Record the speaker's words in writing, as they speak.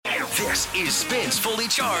This is Spins Fully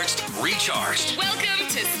Charged, Recharged. Welcome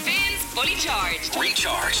to Spins Fully Charged.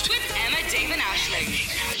 Recharged. With Emma, Dave and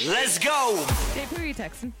Aisling. Let's go. Dave, who are you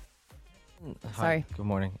texting? Hi, Sorry. good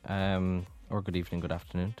morning. Or good evening, good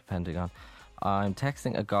afternoon, depending on. I'm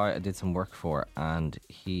texting a guy I did some work for, and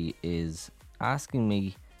he is asking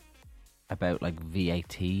me about like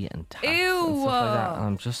VAT and tax and Ew. stuff like that. And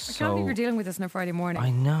I'm just I can't believe so. you're dealing with this on a Friday morning. I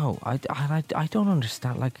know. I don't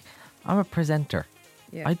understand. Like, I'm a presenter.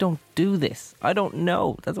 Yeah. I don't do this. I don't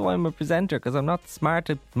know. That's why I'm a presenter, because I'm not smart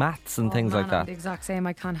at maths and things like I'm that. the exact same.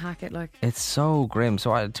 I can't hack it. Like, It's so grim.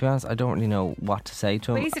 So to be honest, I don't really know what to say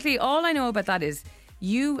to him. basically, all I know about that is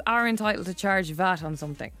you are entitled to charge VAT on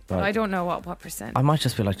something. But Right. I don't know what percent. I might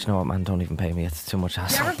just be like, "Do you know what, man? Don't even pay me. It's too much Do you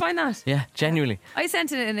hassle." ever find that? Yeah, genuinely. I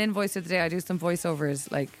sent in an invoice the other day. I do some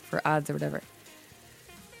voiceovers, like for ads or whatever.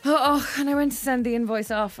 Oh, and I went to send the invoice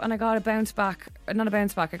off, and I got a bounce back. Not a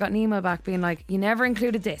bounce back. I got an email back being like, "You never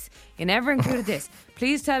included this. You never included this.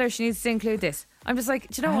 Please tell her she needs to include this." I'm just like,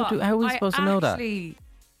 do you know How what? how are we supposed to know that?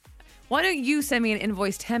 Why don't you send me an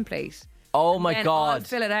invoice template? Oh my and I'll God.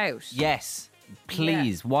 fill it out. Yes.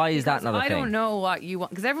 Please. Why is that not a I thing? don't know what you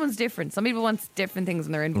want, because everyone's different. Some people want different things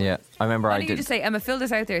in their invoice. Yeah. I remember Why I don't you did. just say, "Emma, fill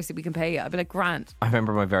this out there so we can pay you"? I'd be like, "Grant." I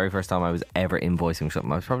remember my very first time I was ever invoicing something.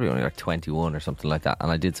 I was probably only like 21 or something like that. And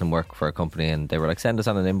I did some work for a company, and they were like, "Send us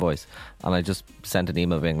on an invoice." And I just sent an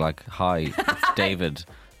email being like, "Hi, it's David.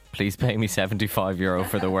 Please pay me €75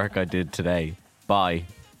 for the work I did today. Bye,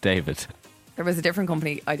 David." There was a different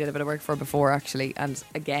company I did a bit of work for before, actually. And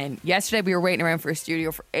again, yesterday we were waiting around for a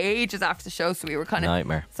studio for ages after the show, so we were kind of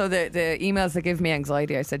Nightmare. So the emails that give me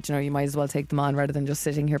anxiety, I said, you know, you might as well take them on rather than just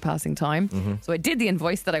sitting here passing time. Mm-hmm. So I did the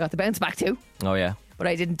invoice that I got the bounce back to, Oh, yeah. but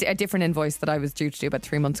I did a different invoice that I was due to do about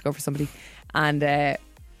 3 months ago for somebody, and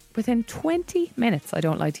within 20 minutes, I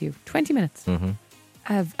don't lie to you, 20 minutes, Mm-hmm.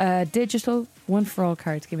 I have a digital one for all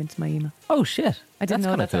card given to my email. Oh, shit. I didn't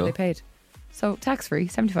know that's how they paid. So tax free,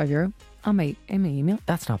 €75 on my email.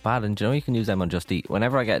 That's not bad. And do you know you can use them on Just Eat.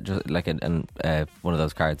 Whenever I get just like one of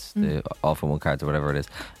those cards, the all for one cards or whatever it is,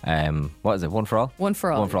 what is it? One for all? One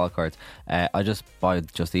for all. One for all cards. I just buy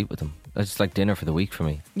Just Eat with them. It's just like dinner for the week for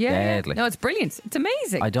me. Yeah, Deadly. no, it's brilliant. It's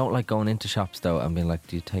amazing. I don't like going into shops though and being like,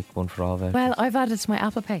 "Do you take one for all vouchers?" Well, I've added it to my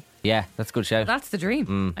Apple Pay. Yeah, that's a good shout. That's the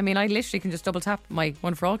dream. I mean, I literally can just double tap my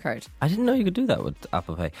one for all card. I didn't know you could do that with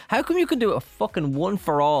Apple Pay. How come you can do a fucking one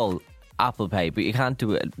for all Apple Pay, but you can't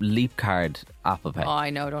do a Leap Card Apple Pay? Oh,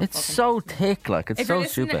 I know. Don't. It's fucking- so thick, like it's If so you're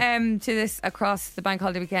listening stupid. to this across the bank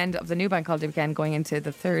holiday weekend of the new bank holiday weekend going into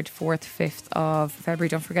the 3rd, 4th, 5th of February,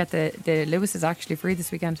 don't forget the Lewis is actually free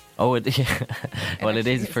this weekend. Oh, yeah. Well, it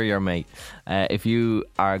is for your mate. If you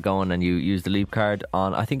are going and you use the Leap Card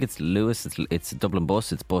on, I think it's Lewis, it's Dublin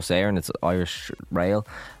Bus, it's Bus Air, and it's Irish Rail.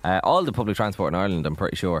 All the public transport in Ireland, I'm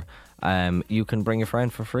pretty sure. You can bring a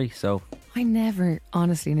friend for free. So I never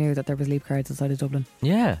honestly knew that there was Leap cards inside of Dublin.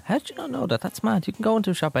 yeah, how did you not know that? That's mad. You can go into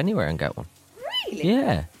a shop anywhere and get one. Really?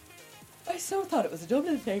 Yeah. I so thought it was a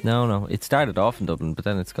Dublin thing. No, it started off in Dublin, but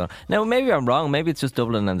then it's gone. Now, maybe I'm wrong. Maybe it's just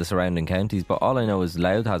Dublin and the surrounding counties, but all I know is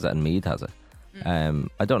Louth has it and Meath has it.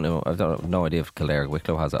 I don't know. I've no idea if Kildare,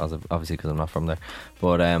 Wicklow has it, obviously, because I'm not from there.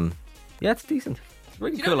 But yeah, it's decent. It's a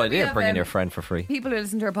really Do you know cool that we idea, have, bringing your friend for free. People who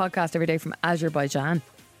listen to our podcast every day from Azerbaijan.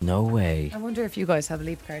 No way. I wonder if you guys have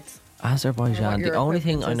Leap cards. Or Azerbaijan. what The your only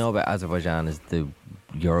thing equivalent I is. know about Azerbaijan is the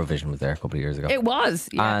Eurovision was there a couple of years ago. It was.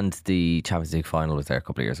 Yeah. And the Champions League final was there a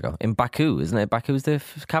couple of years ago. In Baku, isn't it? Baku's the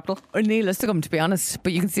capital? Needless to come, to be honest,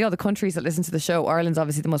 but you can see all the countries that listen to the show. Ireland's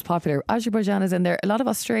obviously the most popular. Azerbaijan is in there. A lot of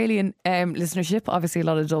Australian listenership. Obviously, a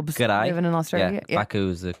lot of dubs G'day. living in Australia. Yeah, Baku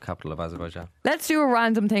is the capital of Azerbaijan. Let's do a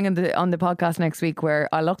random thing on the podcast next week where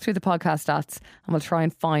I'll look through the podcast stats and we'll try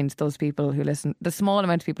and find those people who listen, the small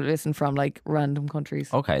amount of people who listen from like random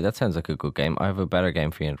countries. Okay, that sounds like a good game. I have a better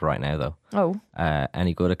game for you right now, though. Oh,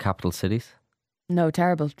 Any good at capital cities? no,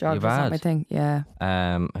 terrible. Geography's not bad? my thing. Yeah.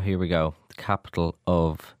 Here we go. The capital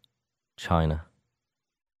of China.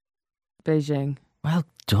 Beijing. Well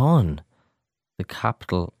done. The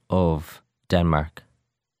capital of Denmark.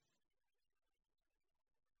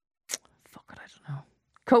 Fuck it, I don't know.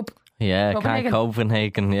 Cope. Yeah, Copenhagen.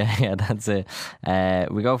 Copenhagen. Yeah, that's it.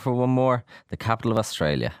 We go for one more. The capital of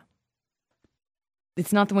Australia.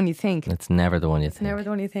 It's not the one you think. It's never the one you think. Never the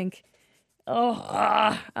one you think.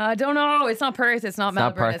 Oh, I don't know. It's not Perth. It's not It's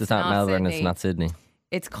not Melbourne. Perth, it's not Melbourne, Sydney. it's not Sydney.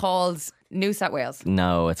 It's called New South Wales.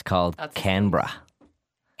 No, it's called That's- Canberra.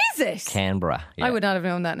 Is it? Canberra. Yeah. I would not have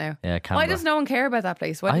known that now. Yeah, Why Canberra. does no one care about that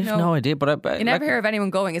place? Why I do have no idea, but You never hear of anyone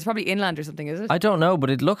going. It's probably inland or something, is it? I don't know, but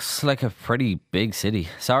it looks like a pretty big city.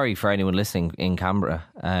 Sorry for anyone listening in Canberra.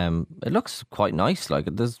 It looks quite nice. Like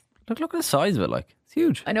there's look at the size of it. Like It's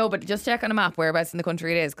huge. I know, but just check on a map whereabouts in the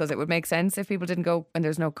country it is, because it would make sense if people didn't go when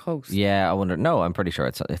there's no coast. Yeah, I wonder. No, I'm pretty sure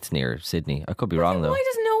it's near Sydney. I could be wrong though. Why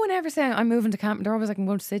does no one ever say I'm moving to Campbell? They're always like, I'm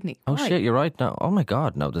going to Sydney. Oh Why? shit, you're right. No, oh my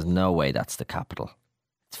god, no. There's no way that's the capital.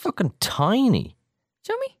 It's fucking tiny.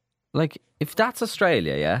 Show me. Like, if that's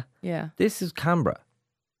Australia, yeah, Yeah. this is Canberra.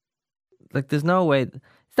 Like, there's no way.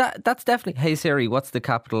 That's definitely. Hey Siri, what's the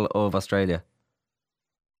capital of Australia?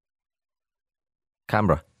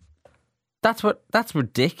 Canberra. That's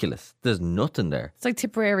ridiculous. There's nothing there. It's like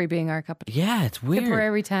Tipperary being our capital. Yeah, it's weird.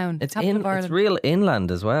 Tipperary town. It's capital of Ireland. it's real inland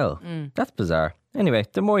as well. That's bizarre. Anyway,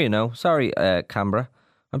 the more you know. Sorry, Canberra.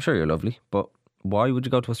 I'm sure you're lovely, but why would you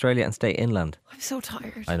go to Australia and stay inland? I'm so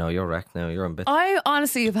tired. I know, you're wrecked now. You're on bit. I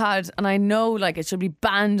honestly have had, and I know like it should be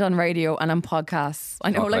banned on radio and on podcasts. I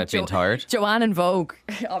know, Talk like about being tired. Joanne and Vogue.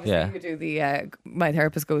 Obviously, Yeah. you do the My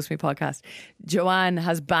Therapist Goes to Me podcast. Joanne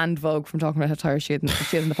has banned Vogue from talking about how tired she is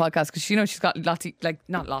in the podcast, because she's got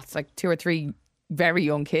lots, like 2 or 3 very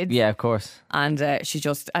young kids. Yeah, of course. And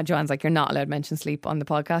Joanne's like, you're not allowed to mention sleep on the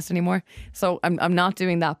podcast anymore. So I'm not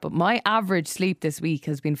doing that. But my average sleep this week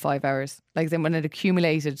has been 5 hours. Like then when it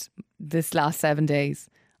accumulated this last 7 days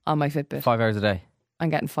on my Fitbit, 5 hours a day. I'm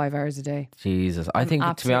getting 5 hours a day. Jesus. I think, to be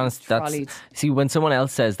absolutely honest, trolleyed. See, when someone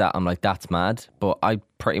else says that, I'm like, that's mad. But I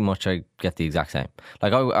get the exact same.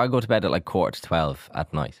 Like, I go to bed at like 11:45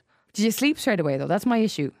 at night. Did you sleep straight away though? That's my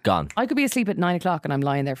issue. Gone. I could be asleep at 9 o'clock and I'm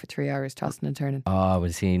lying there for 3 hours tossing and turning. Oh, well,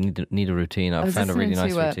 see, you need a routine. I've was found a really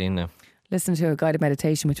nice listening to routine now. Listen to a guided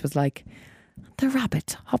meditation which was like, the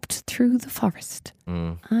rabbit hopped through the forest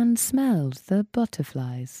and smelled the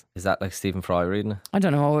butterflies. Is that like Stephen Fry reading it? I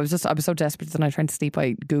don't know. I was so desperate that I tried to sleep.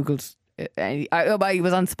 I googled. I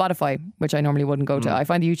was on Spotify, which I normally wouldn't go to. I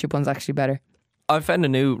find the YouTube ones actually better. I've found a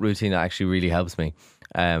new routine that actually really helps me.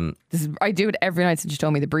 I do it every night since you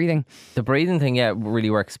told me the breathing. The breathing thing, yeah, really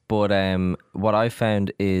works. But what I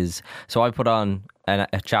found is, so I put on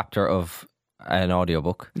a chapter of an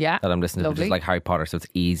audiobook Yeah, that I'm listening to, lovely. just like Harry Potter, so it's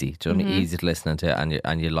easy. Do you know what I mean? Easy to listen to,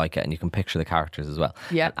 and you like it, and you can picture the characters as well.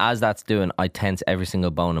 Yeah. And as that's doing, I tense every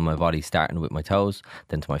single bone in my body, starting with my toes,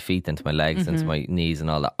 then to my feet, then to my legs, then to my knees,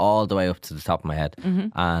 and all that, all the way up to the top of my head.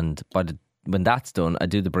 And when that's done, I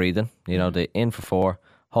do the breathing. You know, the in for 4,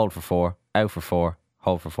 hold for 4, out for 4,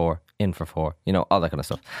 hold for 4, in for 4. You know, all that kind of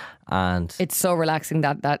stuff. And It's so relaxing,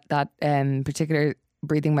 that particular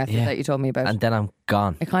breathing method that you told me about. and then I'm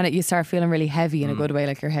gone. It kind of, you start feeling really heavy in a good way,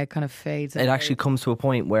 like your head kind of fades. It actually comes to a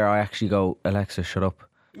point where I actually go, Alexa, shut up.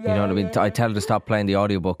 You know what I mean? I tell her to stop playing the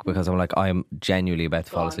audiobook because I'm like, I am genuinely about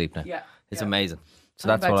to fall asleep now. Yeah. It's amazing. So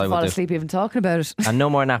I'm that's about what to I fall would do. asleep even talking about it. And no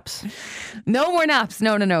more naps. No more naps.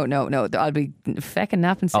 No. I'll be fecking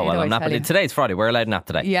napping. Oh, well, I'm napping. Today's Friday. We're allowed to nap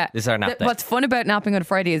today. Yeah. This is our nap day. What's fun about napping on a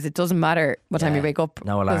Friday is it doesn't matter what time you wake up.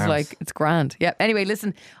 No 'Cause, alarms. like, it's grand. Yeah. Anyway,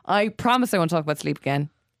 listen, I promise I won't talk about sleep again.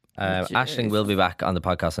 Aisling will be back on the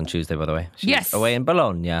podcast on Tuesday, by the way. She's Yes. away in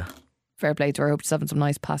Bologna. Fair play to her. I hope she's having some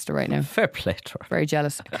nice pasta right now. Fair play to her. Very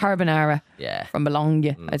jealous. Carbonara Yeah. from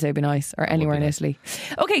Bologna, I'd say, would be nice. Or anywhere in Italy.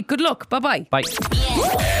 Okay, good luck. Bye-bye. Bye.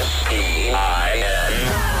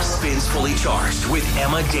 Spins Fully Charged with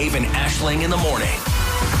Emma, Dave, and Aisling in the morning.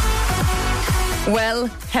 Well,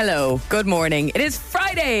 hello. Good morning. It is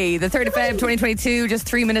Friday, the 3rd of Feb, 2022, just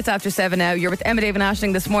 3 minutes after 7 now. You're with Emma, Dave, and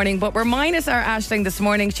Aisling this morning, but we're minus our Aisling this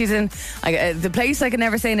morning. She's in the place I can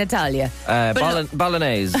never say in Italia.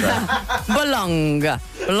 Bolognese. Bologna.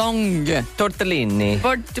 Tortellini.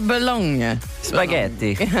 Bologna.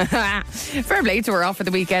 Spaghetti. Fair play to her off for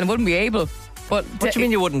the weekend. Wouldn't be able. But What do you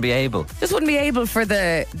mean you wouldn't be able? just wouldn't be able for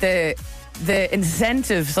the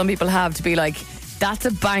incentive some people have to be like, that's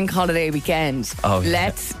a bank holiday weekend. Oh, yeah.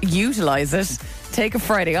 Let's utilise it, take a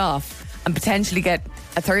Friday off, and potentially get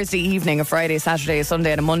a Thursday evening, a Friday, a Saturday, a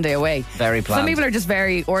Sunday, and a Monday away. Very planned. Some people are just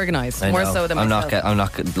very organised, I more know. so than I'm myself.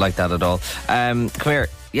 not like that at all. Come here.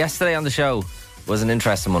 Yesterday on the show was an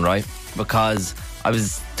interesting one, right? Because I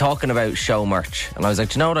was talking about show merch, and I was like,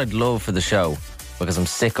 do you know what I'd love for the show? Because I'm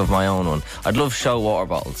sick of my own one. I'd love show water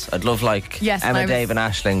bottles. I'd love like Yes, Emma, I was- Dave, and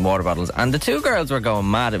Aisling water bottles. And the two girls were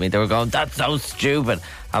going mad at me. They were going, "That's so stupid."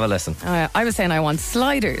 Have a listen. I was saying I want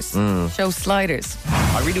sliders. Show sliders.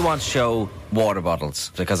 I really want show water bottles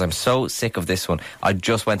because I'm so sick of this one. I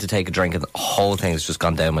just went to take a drink and the whole thing's just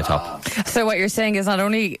gone down my top. So what you're saying is not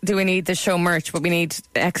only do we need the show merch, but we need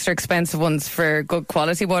extra expensive ones for good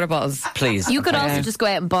quality water bottles. Please. You could also just go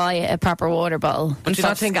out and buy a proper water bottle. And you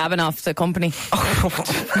stop not think- scabbing off the company.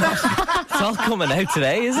 It's all coming out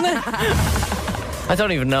today, isn't it? I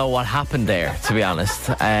don't even know what happened there, to be honest.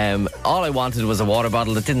 All I wanted was a water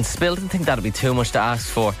bottle that didn't spill. Didn't think that'd be too much to ask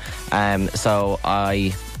for.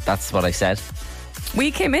 That's what I said.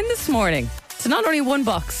 We came in this morning to not only one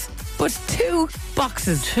box, but 2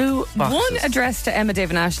 boxes. 2 boxes. One addressed to Emma, Dave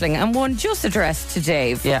and Aisling, and one just addressed to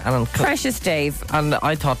Dave. Yeah, and Precious Dave. And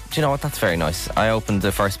I thought, do you know what? That's very nice. I opened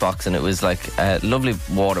the first box and it was like a lovely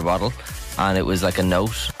water bottle, and it was like a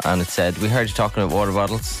note, and it said, "We heard you talking about water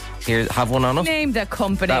bottles. Here, have one on it." Name the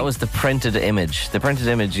company. That was the printed image. The printed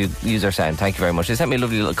image user saying, "Thank you very much." They sent me a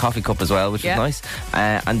lovely little coffee cup as well, which was nice.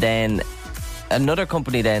 And then another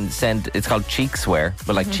company then sent, it's called Cheekswear,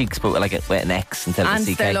 but like cheeks, but like with an X instead of a and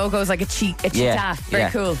CK. their logo is like a cheetah. Very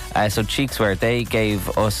cool. So Cheekswear, they gave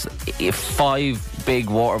us 5 big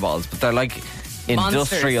water bottles, but they're like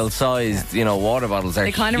industrial sized, water bottles.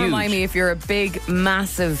 They kind of remind me if you're a big,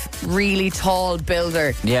 massive, really tall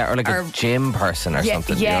builder. Yeah, or like a gym person or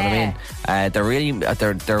something. You know what I mean? They're really,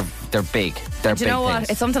 they're big. They're Do you know what? things.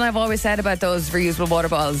 It's something I've always said about those reusable water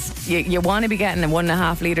bottles. You want to be getting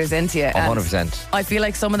 1.5 litres into you. 100%. I feel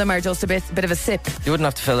like some of them are just a bit of a sip. You wouldn't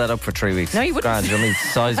have to fill that up for 3 weeks. No, you wouldn't. Grand, you know what I mean?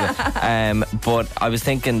 Size of it. But I was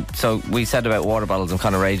thinking, so we said about water bottles, I'm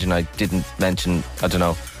kind of raging. I didn't mention, I don't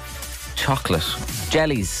know, chocolate.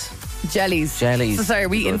 Jellies. So sorry, are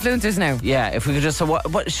we influencers now? Yeah, if we could just, so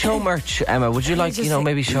what show merch, Emma? Would you like,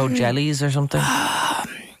 maybe show jellies or something?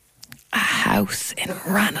 A house in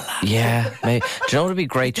Ranelagh. Yeah, maybe. Do you know what would be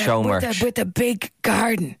great show merch? With a big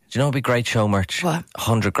garden. Do you know what would be great show merch? What?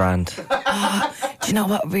 100 grand. Do you know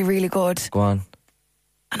what would be really good? Go on.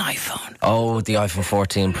 An iPhone. Oh, the iPhone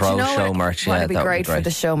 14 Pro show merch. Yeah, that would be great for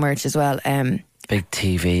the show merch as well. Big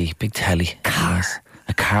TV, big telly. Car. Nice.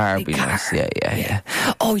 A car would be nice. Yeah.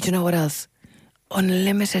 Oh, do you know what else?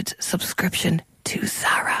 Unlimited subscription to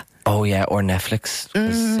Zara. Oh yeah, or Netflix.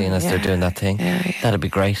 Seeing as they're doing that thing. Yeah. That'd be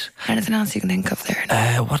great. Anything else you can think of there?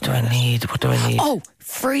 What do I need? Oh,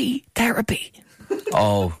 free therapy.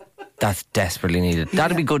 Oh, that's desperately needed.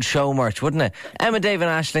 That'd be good show merch, wouldn't it? Emma, Dave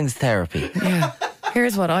and Aisling's therapy. Yeah.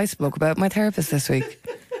 Here's what I spoke about my therapist this week.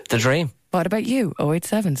 The dream. What about you?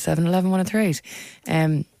 087 711 1038.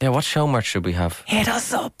 Yeah, what show merch should we have? Hit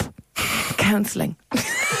us up. Counselling.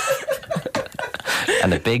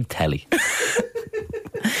 And a big telly.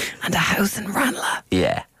 And a house in Ranelagh.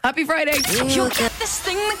 Yeah. Happy Friday. You'll get this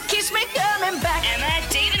thing that keeps me coming back. Emma,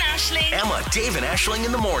 Dave and Aisling. Emma, Dave and Aisling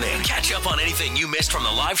in the morning. Catch up on anything you missed from the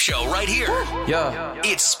live show right here. Yeah.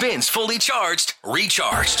 It spins fully charged,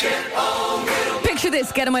 recharged. Picture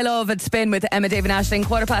this, Get On My Love at Spin with Emma, Dave and Aisling,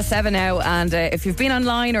 7:15 now. And if you've been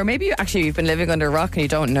online, or maybe you've been living under a rock and you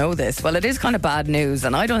don't know this, well, it is kind of bad news,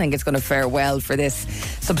 and I don't think it's going to fare well for this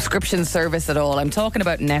subscription service at all. I'm talking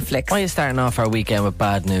about Netflix. Why are you starting off our weekend with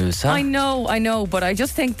bad news, huh? I know, but I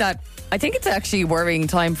just think I think it's actually a worrying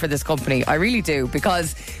time for this company. I really do,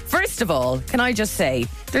 because first of all, can I just say,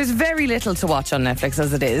 there's very little to watch on Netflix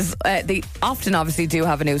as it is. They often obviously do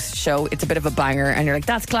have a new show. It's a bit of a banger and you're like,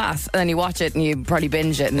 that's class. And then you watch it and you probably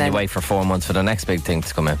binge it. And then you wait for 4 months for the next big thing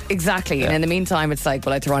to come in. Exactly. Yeah. And in the meantime, it's like,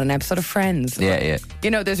 well, I throw on an episode of Friends. Yeah.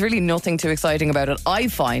 There's really nothing too exciting about it. I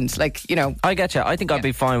find, I get you. I think I'd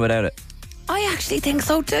be fine without it. I actually think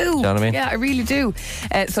so too. Do you know what I mean? Yeah, I really do.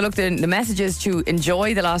 So look, the messages to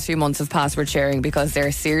enjoy the last few months of password sharing, because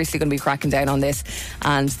they're seriously going to be cracking down on this,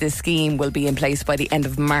 and this scheme will be in place by the end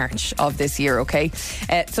of March of this year, okay?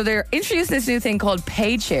 So they're introducing this new thing called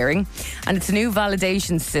paid sharing, and it's a new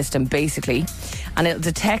validation system basically, and it'll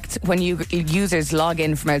detect when users log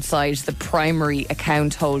in from outside the primary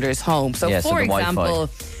account holder's home. So for example,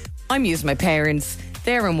 I'm using my parents,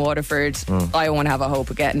 they're in Waterford, I won't have a hope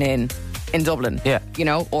of getting in Dublin,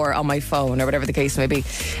 or on my phone or whatever the case may be.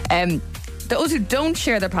 Those who don't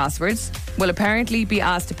share their passwords will apparently be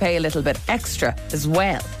asked to pay a little bit extra as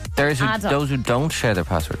well. Those who don't share their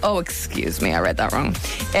password. Oh, excuse me, I read that wrong.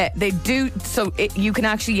 They do, so you can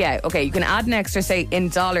actually, you can add an extra, say in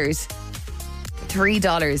dollars,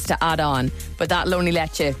 $3 to add on, but that'll only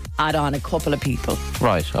let you add on a couple of people.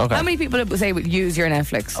 Right, okay. How many people would use your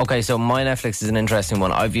Netflix? Okay, so my Netflix is an interesting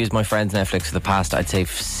one. I've used my friend's Netflix for the past, I'd say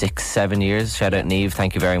 6-7 years. Shout out Neve,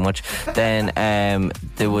 thank you very much. Then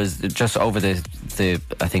there was just over the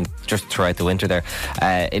I think just throughout the winter there,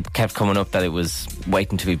 it kept coming up that it was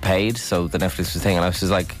waiting to be paid. So the Netflix was saying, and I was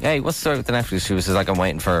just like, hey, what's the story with the Netflix? She was just like, I'm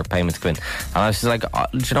waiting for payment to come in. And I was just like,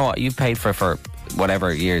 do you know what? You paid for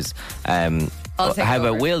whatever years. How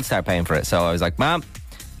about we'll start paying for it? So I was like, Mom,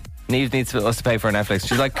 Neve needs us to pay for Netflix.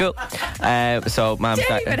 She's like, cool. So Mom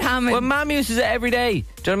David Hammond. Well, Mom uses it every day. Do you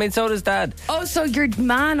know what I mean? So does Dad. Oh, so your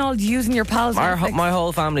man all using your pals' Netflix? My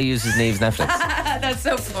whole family uses Neve's Netflix. That's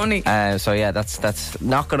so funny. So yeah, that's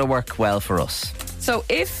not going to work well for us. So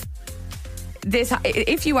if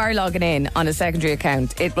if you are logging in on a secondary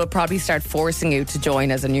account, it will probably start forcing you to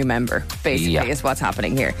join as a new member, basically, is what's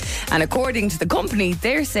happening here. And according to the company,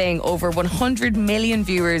 they're saying over 100 million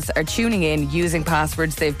viewers are tuning in using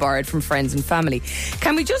passwords they've borrowed from friends and family.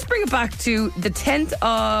 Can we just bring it back to the 10th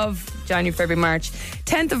of January, February, March?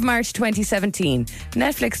 10th of March 2017.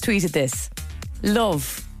 Netflix tweeted this: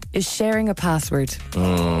 "Love is sharing a password."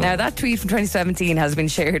 Now, that tweet from 2017 has been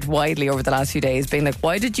shared widely over the last few days, being like,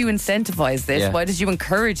 why did you incentivize this? Yeah. Why did you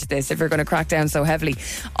encourage this if you're going to crack down so heavily?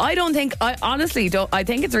 I honestly don't. I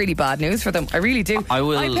think it's really bad news for them. I really do. I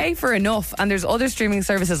pay for enough, and there's other streaming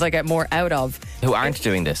services I get more out of. Who aren't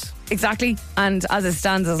doing this. Exactly. And as it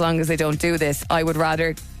stands, as long as they don't do this, I would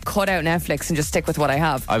rather cut out Netflix and just stick with what I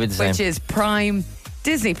have. I would the same. Which is Prime,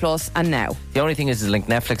 Disney Plus, and Now. The only thing is like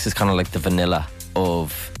Netflix is kind of like the vanilla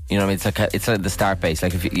of, you know what I mean? It's like the start base.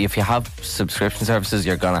 Like if you have subscription services,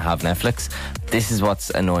 you're gonna have Netflix. This is what's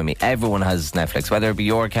annoying me. Everyone has Netflix, whether it be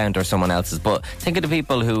your account or someone else's. But think of the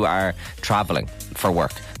people who are traveling for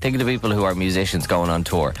work. Think of the people who are musicians going on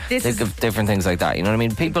tour. Think of different things like that. You know what I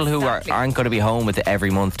mean? People who aren't going to be home with it every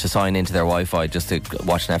month to sign into their Wi-Fi just to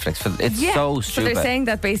watch Netflix. It's so stupid. So they're saying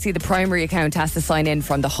that basically the primary account has to sign in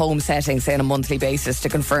from the home settings, say on a monthly basis, to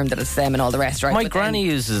confirm that it's them and all the rest, right? My granny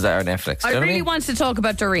uses our Netflix. I really want to talk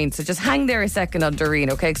about Doreen, so just hang there a second on Doreen,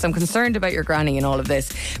 okay? Because I'm concerned about your granny and all of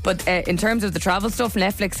this. But in terms of the travel stuff,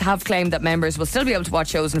 Netflix have claimed that members will still be able to watch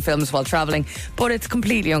shows and films while travelling, but it's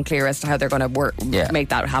completely unclear as to how they're going to make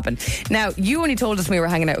that happen. Now, you only told us when we were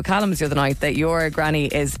hanging out with Callum's the other night that your granny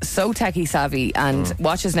is so techie savvy and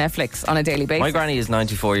watches Netflix on a daily basis. My granny is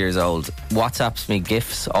 94 years old, WhatsApps me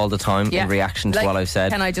GIFs all the time in reaction to what I've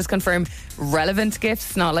said. Can I just confirm, relevant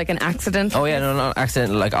GIFs, not like an accident? Oh yeah, no, not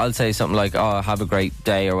accident. Like I'll say something like, "Oh, have a great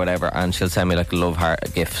day" or whatever, and she'll send me like love heart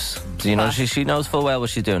GIFs. So, you know, she knows full well what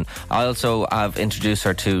she's doing. I also have introduced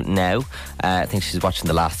her to Now. I think she's watching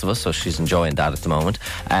The Last of Us, so she's enjoying that at the moment.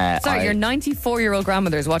 Sorry, your 94-year-old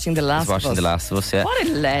grandmother is watching The Last of Us. Watching The Last of Us, yeah. What a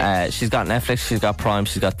leg. She's got Netflix, she's got Prime,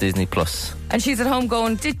 she's got Disney Plus. And she's at home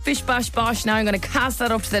going, bish bash bosh, now I'm going to cast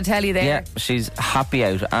that up to the telly there. Yeah, she's happy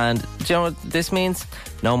out. And do you know what this means?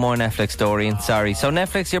 No more Netflix, Doreen. Sorry. So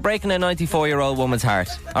Netflix, you're breaking a 94-year-old woman's heart.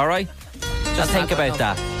 All right? Just think about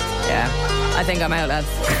that. Yeah. I think I'm out, lads.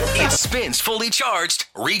 It spins fully charged,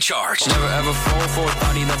 recharged. Never ever fall for a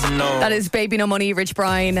party that's a no. That is Baby No Money, Rich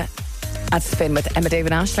Brian at Spin with Emma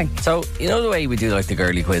David Ashling. So, you know the way we do like the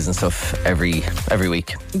girly quiz and stuff every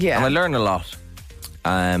week? Yeah. And I learn a lot.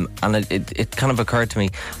 And it kind of occurred to me,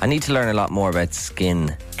 I need to learn a lot more about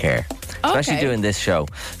skin care. Especially doing this show.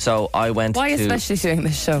 So I went Why especially doing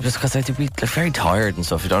this show? Just because they're very tired and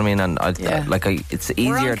stuff, you know what I mean? And it's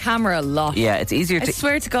easier. We're on camera a lot. Yeah, it's easier to... I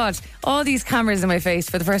swear to God, all these cameras in my face,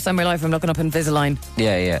 for the first time in my life, I'm looking up Invisalign.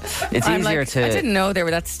 Yeah. It's easier to... I didn't know they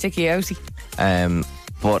were that sticky outy.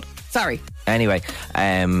 But... Sorry. Anyway,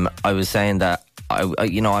 I was saying that I've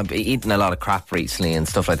been eating a lot of crap recently and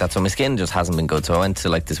stuff like that, so my skin just hasn't been good. So I went to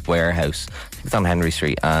like this warehouse, I think it's on Henry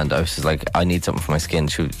Street, and I was just like, I need something for my skin.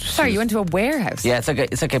 Sorry, you went to a warehouse? Yeah, it's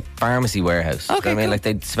like a pharmacy warehouse. Okay, you know what I mean? cool. Like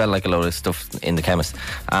they sell like a load of stuff in the chemist,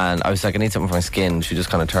 and I was like, I need something for my skin. She just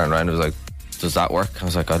kind of turned around and was like, does that work? I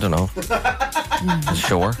was like, I don't know.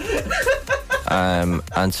 Sure.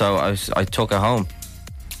 And so I took it home.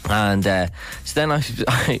 And so then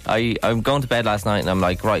I'm going to bed last night and I'm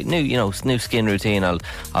like, right, new skin routine. I'll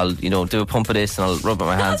do a pump of this and I'll rub it on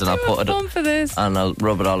my hands and I'll put it and I'll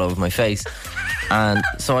rub it all over my face. And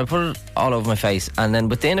so I put it all over my face, and then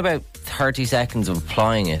within about 30 seconds of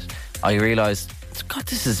applying it, I realised, God,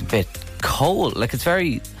 this is a bit cold. Like it's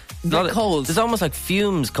very cold. There's almost like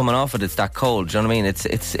fumes coming off it. It's that cold. Do you know what I mean?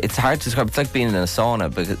 It's hard to describe. It's like being in a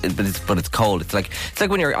sauna, but it's cold. It's like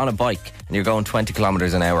when you're on a bike and you're going 20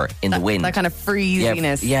 kilometers an hour in the wind. That kind of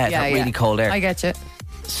freeziness. Yeah, that really cold air. I get you.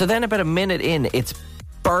 So then about a minute in, it's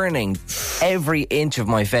burning every inch of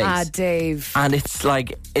my face. Ah, Dave. And it's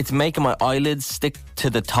like, it's making my eyelids stick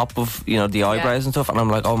to the top of, the eyebrows and stuff. And I'm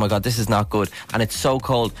like, oh my God, this is not good. And it's so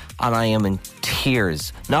cold. And I am in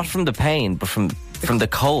tears. Not from the pain, but from the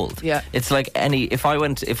cold. Yeah. It's like if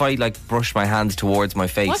I brush my hands towards my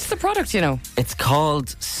face. What's the product, It's called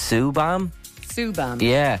Subam. Subam.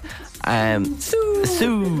 Yeah.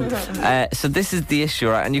 So this is the issue,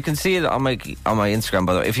 right? And you can see it on my Instagram,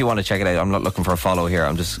 by the way. If you want to check it out, I'm not looking for a follow here.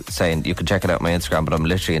 I'm just saying you can check it out on my Instagram, but I'm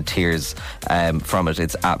literally in tears from it.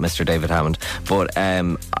 It's at Mr. David Hammond. But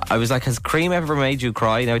I was like, has cream ever made you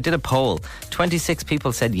cry? Now, I did a poll. 26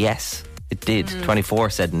 people said yes. It did. 24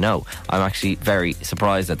 said no. I'm actually very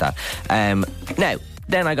surprised at that. Now,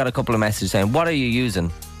 then I got a couple of messages saying, what are you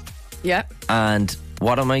using? Yeah. And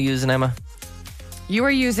what am I using, Emma? You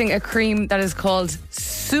are using a cream that is called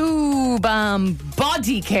Subam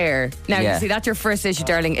Body Care. Now, Yeah. you see, that's your first issue,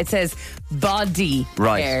 darling. It says body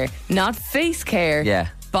Right. care, not face care. Yeah.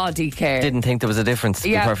 Body care. Didn't think there was a difference, to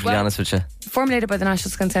be Yeah, perfectly well- honest with you. Formulated by the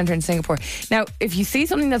National Skin Centre in Singapore. Now, if you see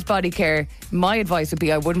something that's body care, my advice would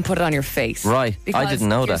be I wouldn't put it on your face. Right. I Because didn't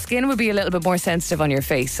know your that. skin would be a little bit more sensitive on your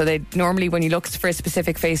face. So they normally, when you look for a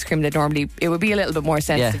specific face cream, it would be a little bit more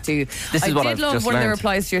sensitive Yeah. to you. This is what I I've did love just one of the learned.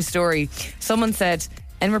 replies to your story. Someone said,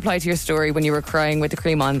 in reply to your story when you were crying with the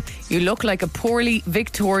cream on, you look like a poorly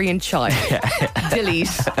Victorian child.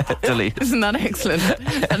 Delete. Delete. Isn't that excellent?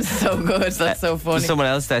 That's so good. That's so funny. Someone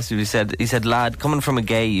else texted me, he said, lad, coming from a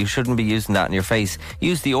gay, you shouldn't be using that on your face.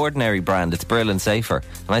 Use the Ordinary brand, it's brilliant safer.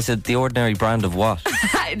 And I said, the Ordinary brand of what?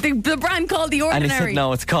 the brand called The And Ordinary. he said,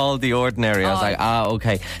 no, it's called the Ordinary. I was Oh. like,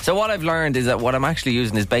 okay. So what I've learned is that what I'm actually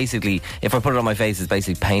using is basically, if I put it on my face, it's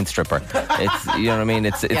basically paint stripper. It's, you know what I mean?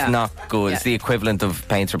 It's Yeah. not good. It's Yeah. the equivalent of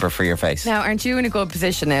paint stripper for your face. Now, aren't you in a good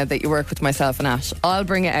position now that you work with myself and Ash? I'll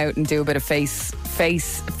bring it out and do a bit of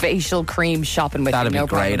facial cream shopping with That'd you. No be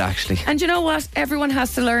great, problem. actually. And you know what? Everyone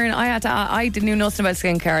has to learn. I knew nothing about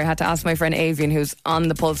skincare. I had to ask my friend Avian, who's on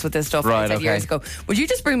the pulse with this stuff Right, I said okay. years ago, would you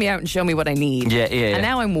just bring me out and show me what I need? Yeah. And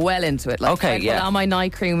now I'm well into it. Like, Okay, I put yeah. on my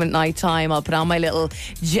night cream at night time. I'll put on my little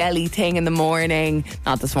jelly thing in the morning.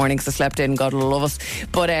 Not this morning because I slept in. God will love us.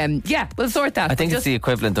 But yeah, we'll sort that. I think it's the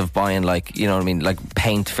equivalent of buying, like, you know what I mean, like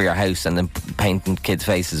paint for your house and then painting kids'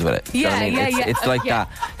 faces with it. You know what I mean? It's like yeah. that.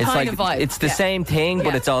 It's Kind like of vibe. it's the Yeah. same thing, but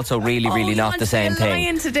Yeah. it's also really, Oh, really you not want the to be same a thing.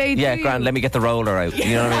 lion today, yeah, do Grant. you? Let me get the roller out.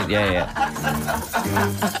 You know what I mean? Yeah.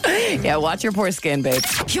 Yeah, watch your poor skin, babe.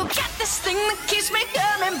 You got this thing that keeps me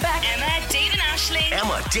coming back. Emma, Dave and Ashling.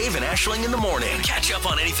 Emma, Dave, and Ashling in the morning. Catch up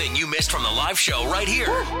on anything you missed from the live show right here.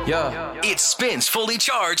 Yeah. It spins fully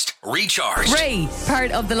charged, recharged. Ray,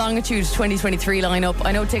 part of the Longitude 2023 lineup.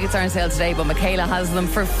 I know tickets are on sale today, but Michaela has them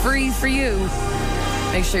for free for you.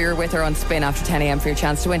 Make sure you're with her on Spin after 10 a.m. for your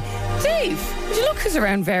chance to win. Dave, would you look who's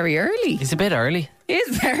around very early? He's a bit early. He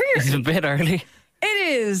is very He's early. a bit early. It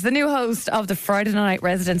is the new host of the Friday Night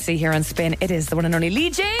Residency here on Spin. It is the one and only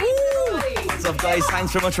Lee James. What's up, guys?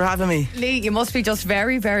 Thanks very much for having me. Lee, you must be just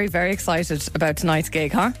very, very, very excited about tonight's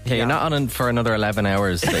gig, huh? Yeah, you're not on for another 11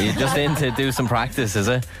 hours. So you're just in to do some practice, is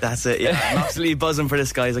it? That's it. Yeah, I'm absolutely buzzing for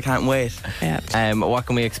this, guys. I can't wait. Yeah. What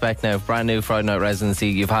can we expect now? Brand new Friday Night Residency.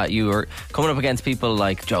 You were coming up against people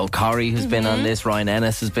like Joel Corey, who's been on this. Ryan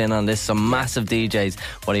Ennis has been on this. Some massive DJs.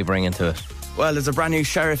 What are you bringing to it? Well, there's a brand new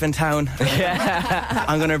sheriff in town.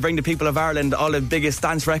 I'm going to bring the people of Ireland all the biggest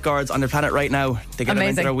dance records on the planet right now. To get them into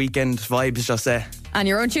Amazing. their weekend vibes, just And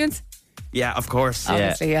your own tunes? yeah, of course.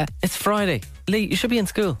 Obviously, yeah. It's Friday. Lee, you should be in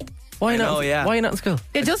school. Why I not? know, yeah. Why are you not in school?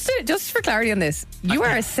 Yeah, just for clarity on this, you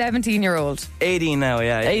are a 17-year-old. 18 now,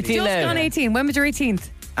 yeah. 18 Just now. gone 18. When was your 18th?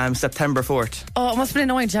 September 4th. Oh, it must have been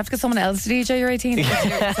annoying. Did you have to get someone else to DJ your 18th?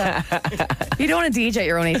 You don't want to DJ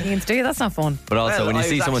your own 18th, do you? That's not fun. But also, when you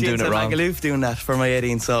see someone doing it wrong. Magaluf doing that for my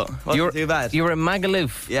 18th, so wasn't too bad. You were in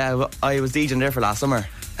Magaluf. Yeah, well, I was DJing there for last summer.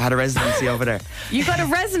 I had a residency over there. You got a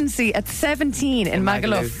residency at 17 in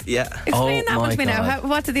Magaluf. Yeah. Explain Oh that one my to me now. God.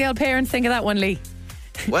 What did the old parents think of that one, Lee?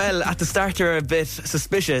 Well, at the start they were a bit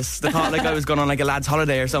suspicious. They thought like I was going on like a lad's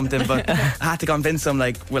holiday or something, but I had to convince them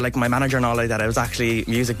like with like my manager and all like that. I was actually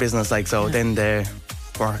music business, like, so then they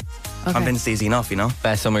were convinced easy enough, you know.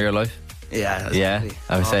 Best summer of your life? Yeah. Yeah.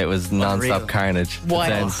 I would say it was non-stop unreal. carnage. Wild.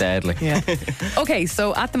 Sounds deadly. Yeah. Okay,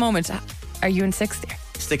 so at the moment, are you in sixth year?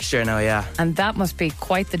 Sixth year now, yeah. And that must be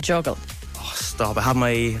quite the juggle. Oh, stop. I have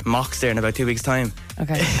my mocks there in about 2 weeks' time.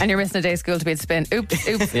 Okay. And you're missing a day of school to be at Spin. Oops,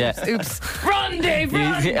 oops, Yeah. oops. Run, Dave,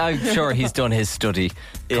 run! I'm sure he's done his study,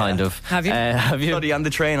 kind of. Have you? Have you? Study on the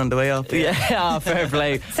train on the way up. Yeah, fair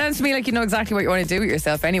play. Sounds to me like you know exactly what you want to do with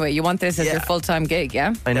yourself anyway. You want this as your Yeah. full-time gig,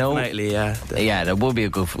 yeah? I know. Definitely, yeah. Yeah, that would be a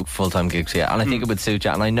good full-time gig to you, and I think it would suit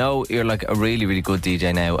you. And I know you're like a really, really good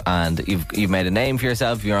DJ now, and you've made a name for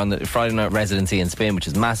yourself. You're on the Friday Night Residency in Spain, which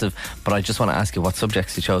is massive. But I just want to ask you what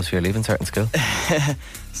subjects you chose for your leaving certain school.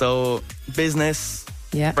 So, business,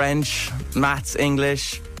 Yeah. French, maths,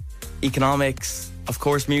 English, economics, of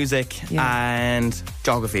course, music, Yeah. and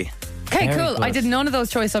geography. Okay, Very cool. good. I did none of those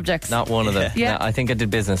choice subjects. Not one of them. Yeah. No, I think I did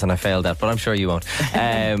business and I failed that, but I'm sure you won't.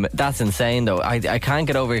 That's insane, though. I can't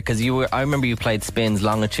get over it because I remember you played Spin's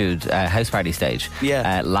Longitude house party stage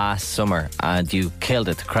last summer, and you killed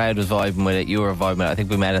it. The crowd was vibing with it. You were vibing with it. I think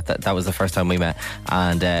we met at that was the first time we met.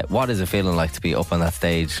 And what is it feeling like to be up on that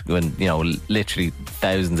stage when literally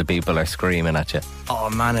thousands of people are screaming at you? Oh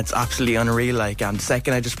man, it's absolutely unreal. Like, the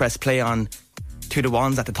second I just pressed play on To The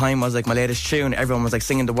Ones at the time was like my latest tune, everyone was like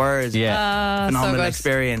singing the words. Yeah. Phenomenal so good.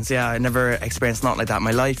 experience. Yeah, I never experienced nothing like that in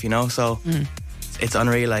my life, you know. So it's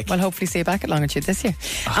unreal. Like, Well, hopefully see you back at Longitude this year.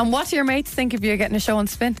 And what do your mates think of you getting a show on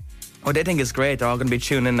Spin? oh, they think it's great. They're all going to be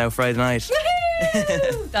tuning in now Friday night.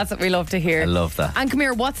 That's what we love to hear. I love that. And come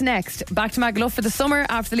here, what's next? Back to Magaluf for the summer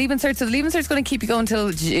after the Leaving Cert. So the Leaving Cert's going to keep you going till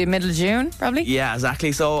middle of June, probably? Yeah,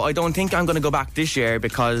 exactly. So I don't think I'm going to go back this year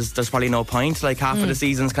because there's probably no point. Like half of the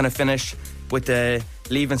season's kind of finished with the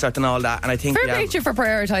Leaving Cert and all that. And I think Fair play to you for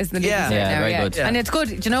prioritising the Leaving Yeah. Cert Yeah, now. very good. Yeah. And it's good.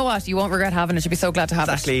 Do you know what? You won't regret having it. You'll be so glad to have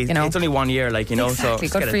exactly. it. You know? It's only 1 year, like, you know. Exactly.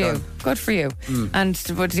 So Good just for get it you. done. Good for you. And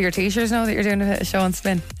what, do your teachers know that you're doing a show on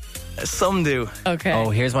Spin? Some do. Okay. Oh,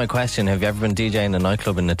 here's my question. Have you ever been DJing in a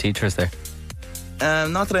nightclub and the teacher's there?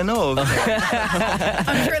 Not that I know of.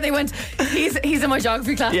 I'm sure they went, he's in my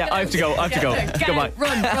geography class. Yeah, I have to go. Get Goodbye. out.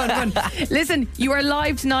 Run. Listen, you are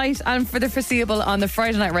live tonight and for the foreseeable on the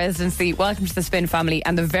Friday Night Residency. Welcome to the Spin family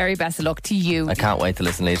and the very best of luck to you. I can't wait to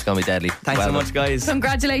listen to it. It's going to be deadly. Thanks Well so done. much, guys.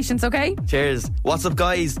 Congratulations, okay? Cheers. What's up,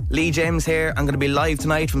 guys? Lee James here. I'm going to be live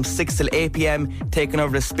tonight from 6 till 8 p.m. taking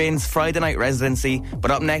over the Spins Friday Night Residency.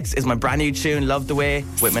 But up next is my brand new tune, Love the Way,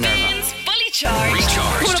 with Minerva. Spins Fully Charged.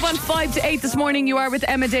 Recharged. Coming up on 5 to 8 this morning, you are with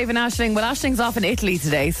Emma, Dave and Aisling. Well, Aisling's off in Italy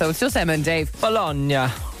today, so it's just Emma and Dave. Bologna.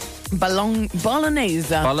 Bolognese.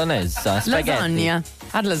 Spaghetti.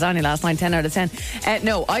 Lasagna. Had lasagna last night, 10 out of 10.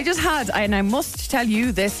 No, I just had, and I must tell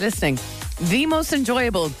you this listening, the most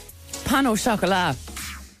enjoyable pan au chocolat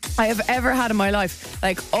I have ever had in my life.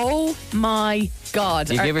 Like, oh my God.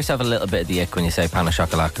 You give yourself a little bit of the ick when you say pan au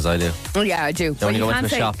chocolat, because I do. Oh, yeah, I do. when you you go can't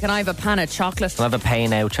into a say, shop. can I have a pan of chocolate? Can I have a pay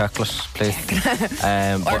now chocolate, please?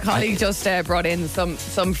 Our but colleague just brought in some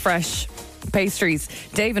fresh pastries.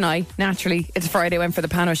 Dave and I, naturally, it's Friday, went for the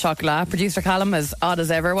pan au chocolat. Producer Callum, as odd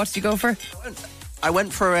as ever. What did you go for? I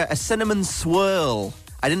went for a cinnamon swirl.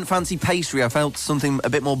 I didn't fancy pastry. I felt something a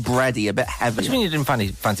bit more bready, a bit heavy. What do you mean you didn't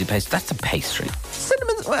fancy pastry? That's a pastry.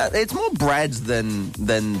 Cinnamon, well, it's more bread than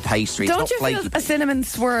pastry. Don't it's you not feel flaky. a cinnamon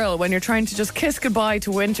swirl when you're trying to just kiss goodbye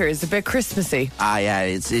to winter is a bit Christmassy?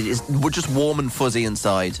 Yeah, we're just warm and fuzzy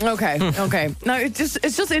inside. Okay. Now it's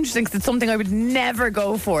just interesting because it's something I would never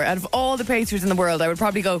go for. Out of all the pastries in the world, I would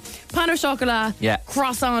probably go pan au chocolat, Yeah.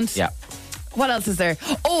 croissant. Yeah. What else is there?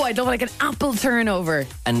 Oh, I'd love like an apple turnover.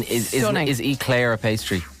 And is Stunning. eclair a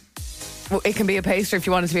pastry? Well, it can be a pastry if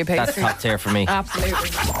you want it to be a That's pastry. top tier for me. Absolutely.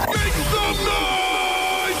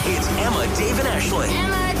 It's Emma, Dave and Aisling.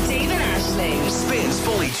 Emma, Dave and Aisling. Spins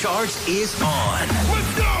Fully Charged is on.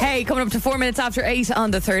 Hey, coming up to 4 minutes after 8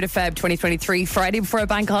 on the 3rd of Feb 2023, Friday before a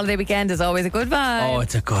bank holiday weekend is always a good vibe. Oh,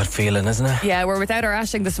 it's a good feeling, isn't it? Yeah, we're without our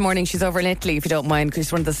Aisling this morning. She's over in Italy, if you don't mind, because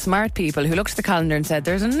she's one of the smart people who looked at the calendar and said,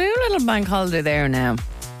 there's a new little bank holiday there now.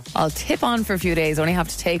 I'll tip on for a few days, only have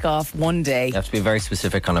to take off one day. You have to be a very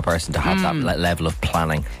specific kind of person to have that level of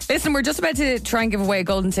planning. Listen, we're just about to try and give away a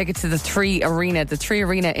golden ticket to the 3 Arena. The 3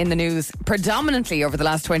 Arena in the news predominantly over the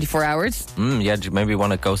last 24 hours. Yeah, do you maybe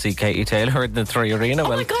want to go see Katie Taylor in the 3 Arena? Oh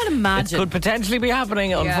my God, imagine. It could potentially be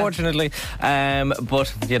happening, unfortunately.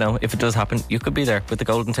 But, you know, if it does happen, you could be there with the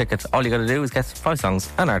golden ticket. All you got to do is guess 5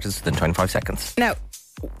 songs and artists within 25 seconds. Now,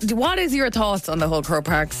 what is your thoughts on the whole Croke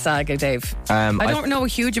Park saga, Dave? I don't know a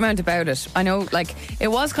huge amount about it. I know, like, it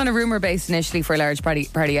was kind of rumour based initially for a large party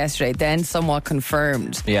yesterday, then somewhat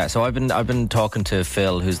confirmed. Yeah, so I've been talking to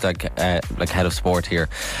Phil, who's like head of sport here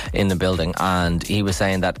in the building, and he was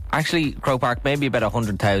saying that actually Croke Park may be about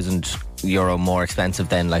 €100,000 more expensive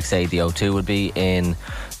than, like, say, the O2 would be in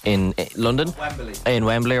London, in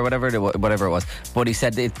Wembley or whatever it was. But he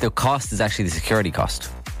said the cost is actually the security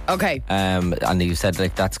cost. Okay. And you said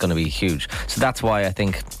like that's going to be huge, so that's why I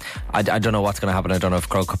think I don't know what's going to happen. I don't know if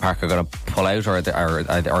Croke Park are going to pull out or are they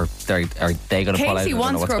going to pull out. Casey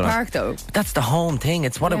wants Croke Park though. That's the home thing.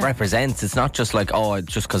 It's what it represents. It's not just like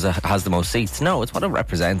just because it has the most seats. No, it's what it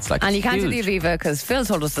represents. Like, and you can't huge. do the Aviva because Phil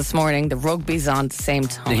told us this morning the rugby's on at the same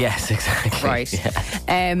time. Yes, exactly. Right. Yeah.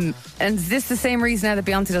 And is this the same reason now that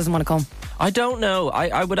Beyonce doesn't want to come? I don't know.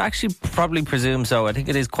 I would actually probably presume so. I think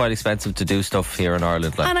it is quite expensive to do stuff here in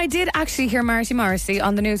Ireland. Like. And I did actually hear Marty Morrissey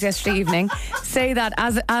on the news yesterday evening say that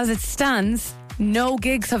as it stands, no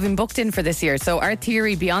gigs have been booked in for this year. So our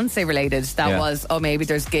theory, Beyonce related, was, maybe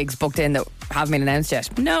there's gigs booked in that haven't been announced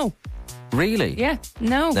yet. No. Really? Yeah,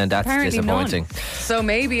 no. Then that's apparently disappointing. None. So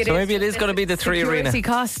maybe it is going to be the 3 Arena. Security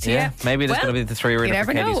cost, yeah. Maybe it is going to be the 3 Arena you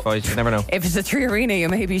never for Katie's know. fight. You never know. If it's a 3 Arena, you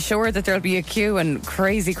may be sure that there'll be a queue and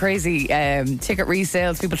crazy ticket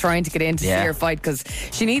resales, people trying to get in to see her fight because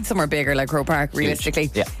she needs somewhere bigger like Croke Park, realistically.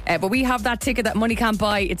 Yeah. But we have that ticket that money can't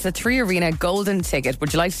buy. It's a 3 Arena golden ticket.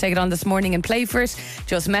 Would you like to take it on this morning and play for it?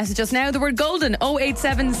 Just message us now the word golden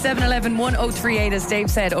 087 711 1038. As Dave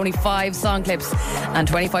said, only 5 song clips and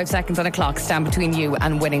 25 seconds on a clock stand between you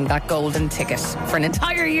and winning that golden ticket for an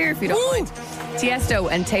entire year if you don't mind. Tiesto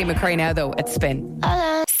and Tay McRae now, though, at Spin.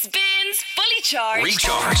 Spins Fully Charged.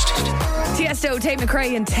 Recharged. Tiesto, Tay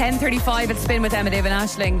McRae, and 10:35 at Spin with Emma, David,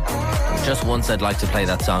 Aisling. Just once I'd like to play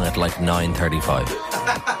that song at like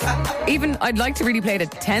 9:35. Even I'd like to really play it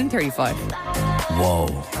at 10:35. Whoa.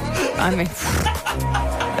 I mean,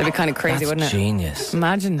 that'd be kind of crazy, That's wouldn't it? genius.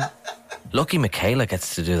 Imagine. Lucky Michaela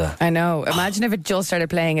gets to do that. I know. Imagine if it just started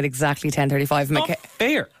playing at exactly 10:35.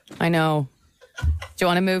 Fair. I know. Do you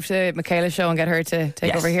want to move to Michaela's show and get her to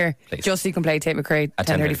take Yes, over here? please. Just so you can play Tate McRae At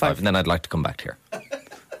 10:35. 10:35, and then I'd like to come back here.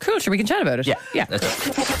 Cool, sure, we can chat about it. Yeah. That's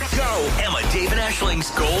it. Go. Emma, David Ashling's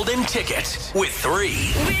golden ticket with 3.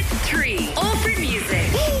 With 3. All for music.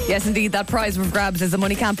 Yes, indeed, that prize for grabs is the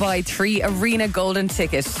Money Can't Buy 3 Arena Golden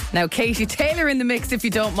Ticket. Now, Katie Taylor in the mix, if you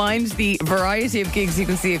don't mind. The variety of gigs you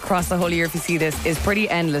can see across the whole year if you see this is pretty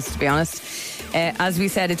endless, to be honest. As we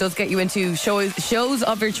said, it does get you into shows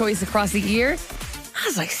of your choice across the year.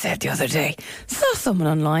 As I said the other day, saw someone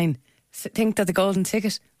online think that the golden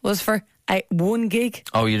ticket was for one gig.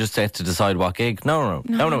 Oh, you just have to decide what gig? No.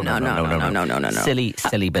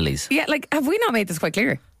 Silly billies. Yeah, like, have we not made this quite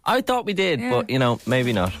clear? I thought we did, but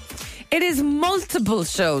maybe not. It is multiple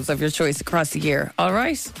shows of your choice across the year, all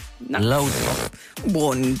right? Not Loads of them.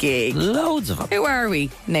 one gig. Loads of them. Who are we?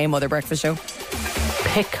 Name other breakfast show.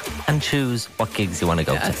 Pick and choose what gigs you want to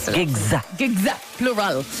go to. Gigs. Gigs,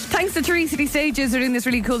 plural. Thanks to 3 City Stages, they're doing this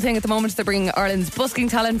really cool thing at the moment. They're bringing Ireland's busking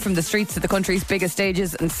talent from the streets to the country's biggest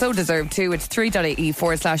stages, and so deserved too. It's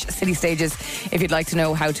 3.ie/City Stages if you'd like to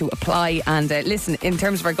know how to apply. And listen, in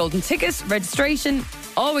terms of our golden ticket, registration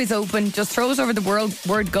always open. Just throw us over the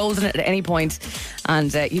word golden at any point.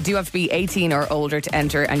 And you do have to be 18 or older to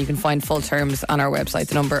enter, and you can find full terms on our website.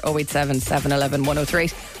 The number 087 711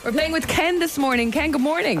 1038. We're playing with Ken this morning. Ken, good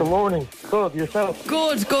morning. Good morning. Good, yourself?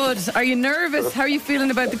 Good. Are you nervous? How are you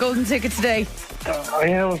feeling about the golden ticket today? I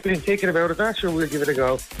have been thinking about it. Actually, we'll give it a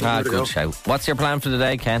go. Good shout. What's your plan for the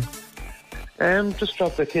day, Ken? Just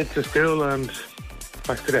drop the kids to school and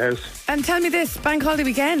back to the house. And tell me this, bank holiday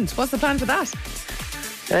weekend, what's the plan for that?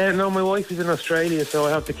 No, my wife is in Australia, so I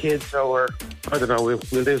have the kids, so I don't know, we'll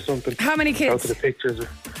do something. How many Go kids? to the pictures.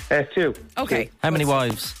 2. Okay. How many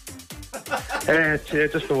wives?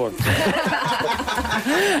 Just the one.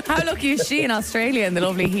 How lucky is she in Australia in the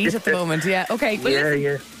lovely heat at the moment? Yeah, okay. Well,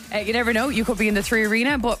 Yeah. you never know, you could be in the 3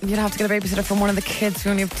 Arena, but you'd have to get a babysitter from one of the kids.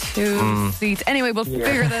 We only have 2 seats. Anyway, we'll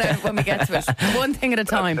figure that out when we get to it. One thing at a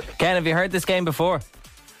time. Ken, have you heard this game before?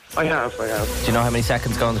 I have. Do you know how many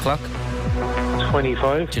seconds go on the clock?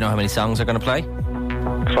 25. Do you know how many songs are going to play?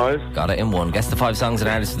 5. Got it in 1. Guess the 5 songs and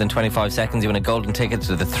artists within 25 seconds. You win a golden ticket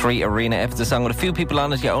to the 3 Arena. If it's a song with a few people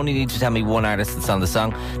on it, you only need to tell me one artist that's on the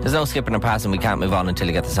song. There's no skipping or passing. We can't move on until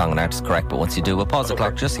you get the song and artist correct. But once you do, we'll pause the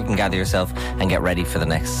clock just so you can gather yourself and get ready for the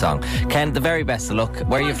next song. Ken, the very best of luck.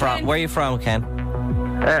 Where are you from? Ken. Where are you from, Ken?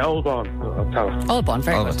 Old Bond. All bon,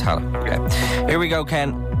 very Oh, good. okay. Here we go,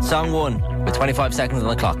 Ken. Song 1 with 25 seconds on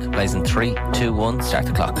the clock. Plays in 3, 2, 1. Start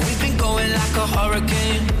the clock. We've been going like a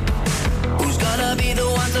hurricane. Who's gonna be the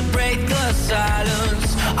one to break the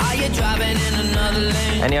silence? Are you driving in another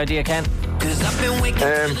lane? Any idea, Ken? 'Cause I've been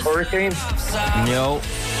waking Hurricane. No.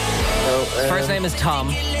 First name is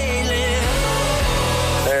Tom.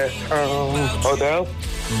 Odell.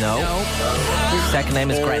 No. Second name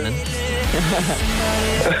is Brennan.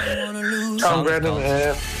 Tom Song's Brennan.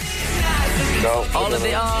 called- No. All of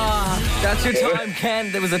the that's your time,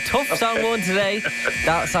 Ken. There was a tough song one today.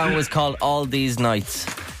 That song was called All These Nights.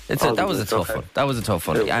 That was a tough one. That was a tough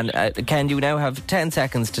one. And Ken, you now have 10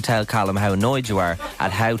 seconds to tell Callum how annoyed you are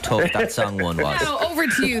at how tough that song one was. Now, over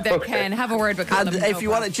to you then, Ken. Have a word with Callum. And if you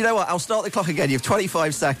want to, do you know what? I'll start the clock again. You have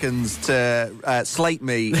 25 seconds to slate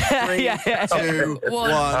me. 3, 2,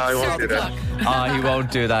 1. I won't Start do the that. clock. He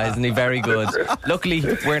won't do that, isn't he? Very good. Luckily,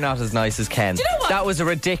 we're not as nice as Ken. Do you know what? That was a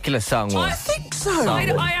ridiculous song one. I think so.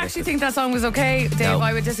 I actually think that song was okay. Dave, No.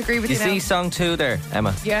 I would disagree with You you see now. song 2 there,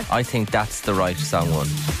 Emma? Yeah. I think that's the right song one.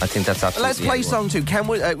 I think that's absolutely Let's play the song 2. Ken,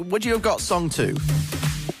 would you have got song 2?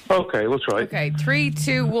 Okay, we'll try. Okay, 3,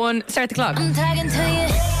 2, 1. Start the clock. I'm tagging to you.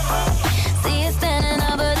 See you standing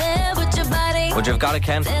over there with your body. one. Would you have got it,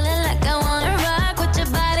 Ken? Feeling like I wanna rock with your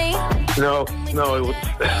body. No, I wouldn't.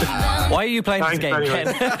 Why are you playing Thanks this game, anyway.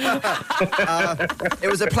 Ken? It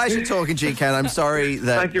was a pleasure talking to you, Ken. I'm sorry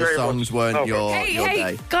that Thank you the very songs much. weren't Okay. your Hey,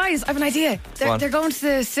 day. guys, I have an idea. Go on. They're going to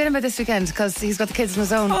the cinema this weekend because he's got the kids on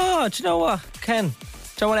his own. Oh, do you know what, Ken? Do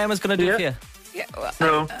you know what Emma's going to do Yeah. for you? Yeah,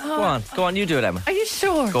 well, No. Go on, you do it, Emma. are you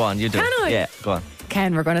sure? Go on, you do Can it. I? Yeah, go on.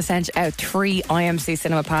 Ken, we're going to send out 3 IMC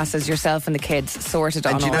cinema passes, yourself and the kids sorted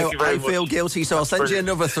And on do you all. know, Thank you very I feel much. guilty, so I'll send you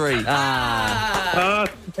another 3.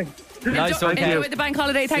 Thank Nice one, Enjoy Kev. the bank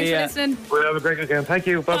holiday. Thanks See for ya. listening. We'll have a great weekend. Thank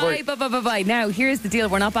you. Bye-bye. Bye. Now, here's the deal.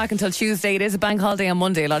 We're not back until Tuesday. It is a bank holiday on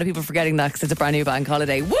Monday. A lot of people forgetting that because it's a brand new bank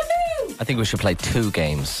holiday. Woohoo! I think we should play 2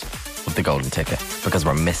 games of the golden ticket because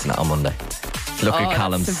we're missing it on Monday. Look at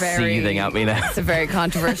Callum that's a very- seething at me now. It's a very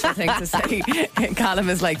controversial thing to say. Callum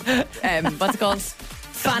is like, what's it called?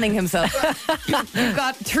 Fanning himself. You've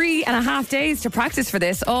got 3.5 days to practice for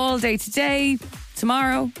this. All day today,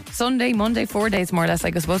 tomorrow, Sunday, Monday, 4 days more or less,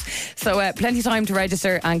 I suppose. So plenty of time to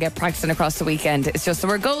register and get practicing across the weekend. It's just the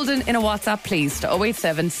word golden in a WhatsApp, please, to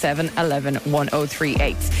 087 711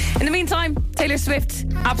 1038. In the meantime, Taylor Swift,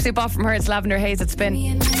 absolute bop from her. It's Lavender Haze at Spin.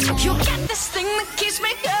 You'll get this thing that keeps me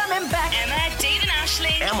coming back. Emma, Dave and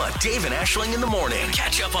Ashling. Emma, Dave and Ashling in the morning.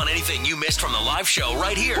 Catch up on anything you missed from the live show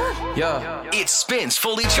right here. Yeah. It Spins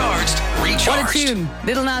Fully Charged, What a Recharged. tune.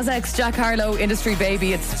 Little Nas X, Jack Harlow, Industry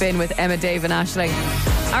Baby at Spin with Emma, Dave and Ashling.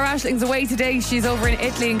 Our Ashling's away today. She's over in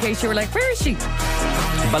Italy, in case you were like, where is she?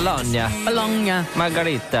 Bologna. Bologna.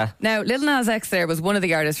 Margarita. Now, Little Nas X there was one of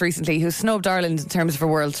the artists recently who snubbed Ireland in terms of a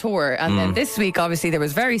world tour. And then this week, obviously, there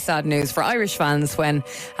was very sad news for Irish fans when,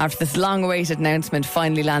 after this long-awaited announcement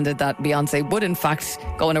finally landed that Beyoncé would, in fact,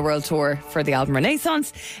 go on a world tour for the album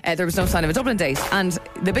Renaissance, there was no sign of a Dublin date. And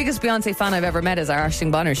the biggest Beyoncé fan I've ever met is our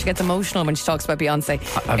Aisling Bonner. She gets emotional when she talks about Beyoncé.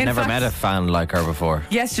 I've In never fact, met a fan like her before.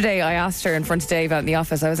 Yesterday, I asked her in front of Dave out in the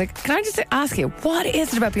office, I was like, can I just ask you, what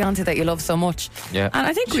is it about Beyoncé that you love so much? Yeah. And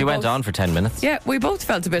I think she we went both- on for 10 minutes. Yeah, we both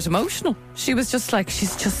felt a bit emotional. She was just like,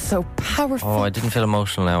 she's just so powerful. Oh, I didn't feel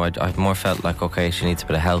emotional now. I more felt like, okay, she needs a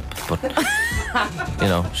bit of help. But, you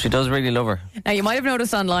know, she does really love her. Now, you might have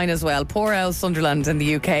noticed online as well, poor old Sunderland in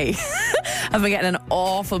the UK have been getting an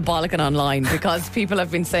awful bollocking online because people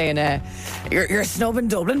have been saying, you're snubbing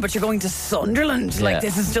Dublin, but you're going to Sunderland. Yeah. Like,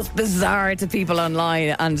 this is just bizarre to people online,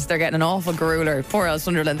 and they're getting an awful grueler. Poor old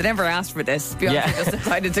Sunderland. They never asked for this. Beyonce Yeah. just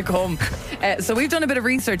decided to come. So we've done a bit of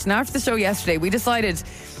research, and after the show yesterday, we decided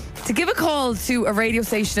to give a call to a radio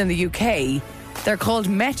station in the UK. They're called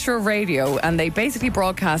Metro Radio, and they basically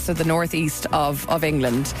broadcast to the northeast of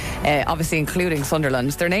England, obviously including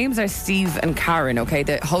Sunderland. Their names are Steve and Karen, okay,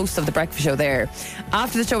 the hosts of the breakfast show there.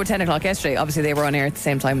 After the show at 10 o'clock yesterday, obviously they were on air at the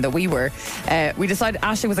same time that we were. We decided,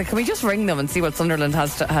 Ashley was like, can we just ring them and see what Sunderland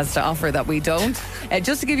has to offer that we don't?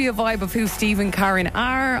 Just to give you a vibe of who Steve and Karen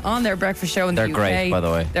are on their breakfast show in the They're UK. great, by the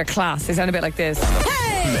way. They're class. They sound a bit like this.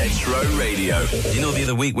 Metro Radio. You know, the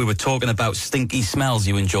other week we were talking about stinky smells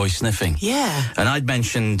you enjoy sniffing. Yeah. And I'd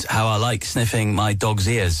mentioned how I like sniffing my dog's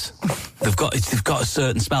ears. They've got a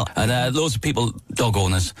certain smell. And loads of people, dog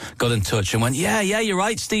owners, got in touch and went, yeah, you're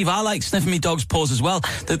right, Steve. I like sniffing my dog's paws as well.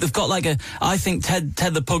 They've got like I think Ted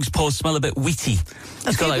the pug's paws smell a bit wheaty.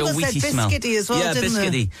 It's got like a wheaty smell. biscuity as well, Yeah, didn't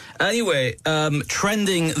biscuity. Anyway,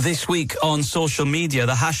 trending this week on social media,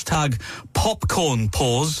 the hashtag popcorn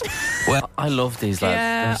paws. Well, I love these lads.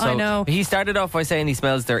 Yeah, They're I know. He started off by saying he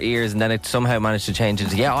smells their ears, and then it somehow managed to change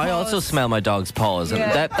into, I also smell my dog's paws. And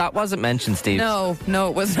Yeah. that wasn't mentioned, Steve. No,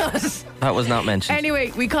 it was not. That was not mentioned.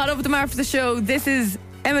 Anyway, we caught up with them after the show. This is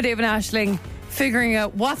Emma, Dave and Ashling figuring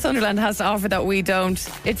out what Sunderland has to offer that we don't.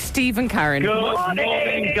 It's Steve and Karen. Good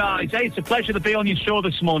morning, guys. Hey, it's a pleasure to be on your show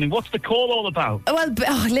this morning. What's the call all about? Well,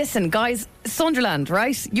 listen, guys, Sunderland,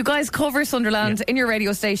 right? You guys cover Sunderland in your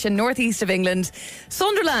radio station, northeast of England.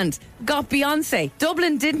 Sunderland got Beyoncé.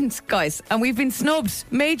 Dublin didn't, guys. And we've been snubbed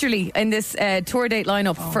majorly in this tour date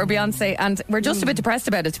lineup for Beyoncé. And we're just a bit depressed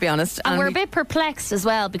about it, to be honest. And we're a bit perplexed as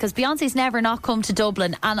well because Beyonce's never not come to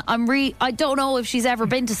Dublin, and I don't know if she's ever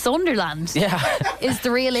been to Sunderland. Yeah. Is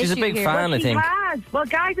the real issue She's a big here. fan, I She think. has. Well,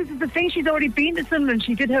 guys, this is the thing. She's already been to Sunderland.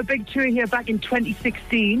 She did her big tour here back in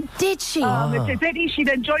 2016. Did she? It's a pity. She'd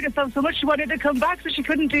enjoyed herself so much she wanted to come back, so she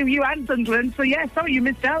couldn't do you and Sunderland. So, yeah, sorry, you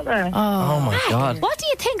missed out there. Oh my God. What do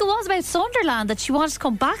you think it was about Sunderland that she wanted to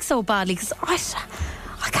come back so badly? Because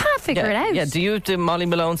I can't figure it out. Yeah, do you have the Molly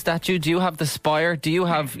Malone statue? Do you have the spire? Do you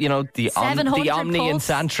have, the 700 Omni and pulse?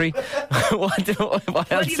 Santry? what Well,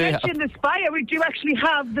 else you do you have? mentioned the Spire. We do actually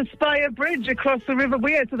have the Spire Bridge across the River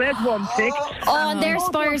Weir, so there's one tick. And their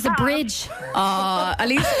Spire's a bridge. At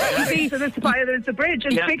least, you see. So the Spire, there's the bridge.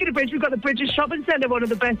 And speaking of bridge, we've got the British Shopping Centre, one of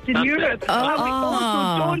the best in Europe. And we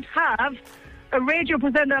also don't have a radio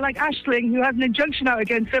presenter like Ashling who has an injunction out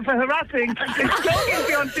against her for harassing and stalking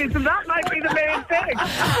Beyoncé, so that might be the main thing.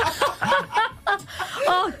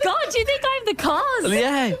 Oh, God, do you think I'm the cause?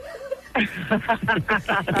 Yeah.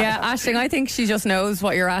 Yeah, Ashling, I think she just knows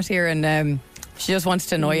what you're at here, and she just wants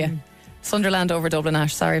to annoy you. Sunderland over Dublin,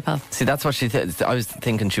 Ash. Sorry, pal. See, that's what I was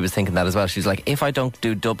thinking. She was thinking that as well. She's like, if I don't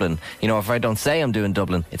do Dublin, if I don't say I'm doing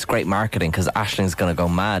Dublin, it's great marketing because Aisling's going to go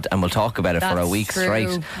mad and we'll talk about it for a week straight,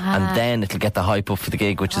 and then it'll get the hype up for the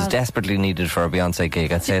gig, which is desperately needed for a Beyonce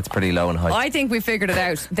gig. I'd say it's pretty low in hype. I think we figured it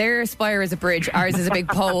out. Their spire is a bridge, ours is a big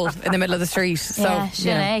pole in the middle of the street. So,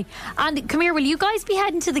 Sinead. And come here, will you guys be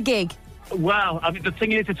heading to the gig? Well, I mean, the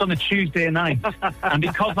thing is, it's on a Tuesday night. And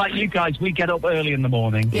because, like you guys, we get up early in the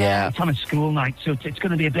morning. Yeah. It's on a school night, so it's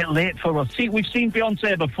going to be a bit late for us. See, we've seen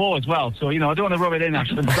Beyonce before as well, so, I don't want to rub it in,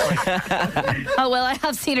 actually. Sorry. Oh, well, I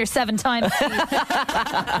have seen her 7 times.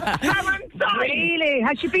 Really?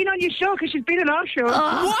 Has she been on your show? Because she's been on our show.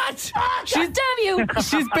 What? She's damn you.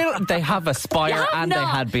 She's been. They have Aspire and they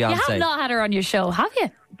had Beyonce. You have not had her on your show, have you?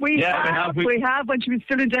 We have when she was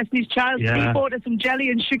still in Destiny's Child. Yeah. We bought her some jelly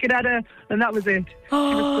and shook it at her, and that was it. She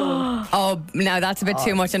was Oh, now that's a bit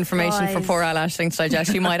too much information for poor Al Aisling to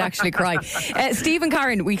digest. She might actually cry. Steve and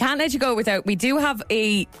Karen, we can't let you go without. We do have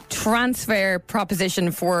a transfer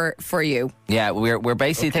proposition for you. Yeah, we're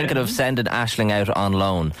basically thinking of sending Aisling out on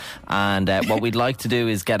loan, and what we'd like to do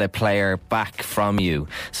is get a player back from you.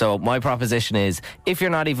 So my proposition is, if you're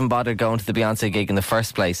not even bothered going to the Beyonce gig in the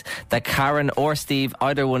first place, that Karen or Steve,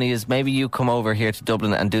 either one of you, maybe you come over here to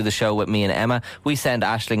Dublin and do the show with me and Emma. We send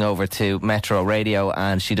Aisling over to Metro Radio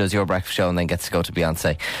and she does your breakfast show and then gets to go to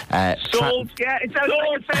Beyonce. Sold. Yeah, it sounds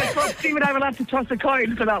like a fair fuck. Steve and I will have to toss a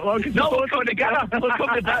coin for that one. No, we'll come together. We'll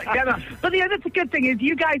come together. But the other good thing is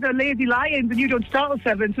you guys are lazy lions and you don't start at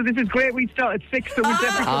 7, so this is great. We start at 6, so we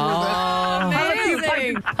definitely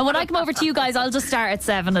Amazing. And when I come over to you guys, I'll just start at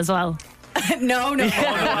 7 as well. No. You've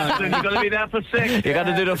got to be there for 6. You got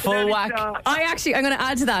to do the full whack. I'm going to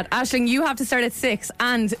add to that. Aisling, you have to start at 6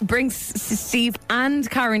 and bring Steve and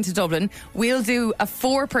Karen to Dublin. We'll do a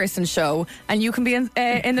 4-person show and you can be in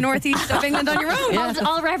the northeast of England on your own. Yeah.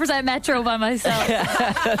 I'll represent Metro by myself.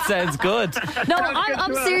 That sounds good. No,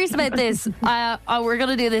 I'm serious about this. We're going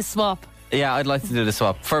to do this swap. Yeah, I'd like to do the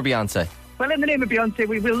swap for Beyonce. Well, in the name of Beyonce,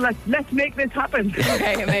 we will let's make this happen.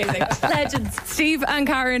 Okay, amazing. Legends. Steve and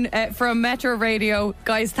Karen from Metro Radio.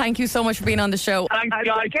 Guys, thank you so much for being on the show. Thanks,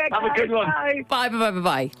 guys. Have a good one.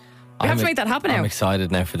 Bye. We have to make that happen now. I'm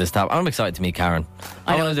excited now for this tap. I'm excited to meet Karen.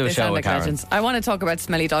 I want to do a show with Karen. Legends. I want to talk about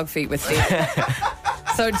smelly dog feet with Steve.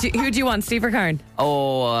 So who do you want, Steve or Karen?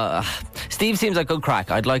 Steve seems like good crack.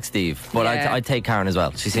 I'd like Steve, but I'd take Karen as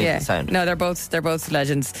well. She seems sound. No, they're both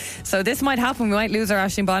legends. So this might happen. We might lose our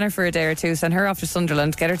Aisling Bonner for a day or two, send her off to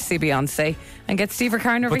Sunderland, get her to see Beyonce, and get Steve or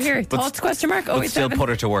Karen over here. Thoughts? Question mark? But still put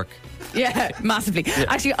her to work. Yeah, massively. Yeah.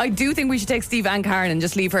 Actually, I do think we should take Steve and Karen and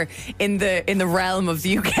just leave her in the realm of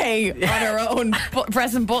the UK on her own,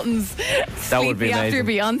 pressing buttons. That would be amazing.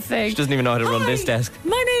 After Beyonce. She doesn't even know how to run this desk.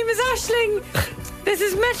 My name is Aisling. This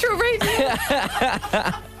is Metro Radio.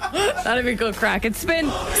 That'd be good crack. It's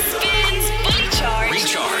Spin. Spins Fully Charged.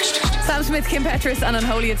 Recharged. Sam Smith, Kim Petras, and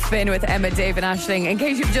Unholy at Spin with Emma, Dave, and Aisling. In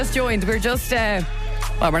case you've just joined, we're just.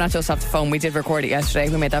 Well, we're not just off the phone. We did record it yesterday.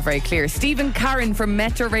 We made that very clear. Steve and Karen from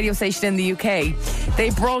Metro radio station in the UK.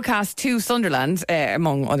 They broadcast to Sunderland,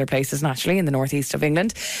 among other places, naturally, in the northeast of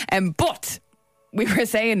England. But we were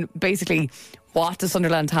saying, basically, what does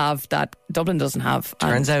Sunderland have that Dublin doesn't have?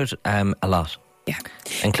 Turns out a lot. Yeah.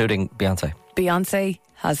 Including Beyonce. Beyonce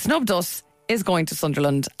has snubbed us, is going to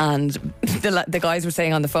Sunderland, and the guys were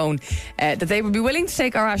saying on the phone that they would be willing to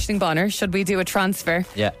take our Aisling Bonner should we do a transfer.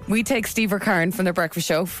 Yeah. We take Steve or Karen from their breakfast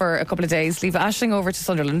show for a couple of days, leave Aisling over to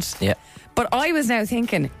Sunderland. Yeah. But I was now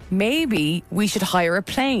thinking maybe we should hire a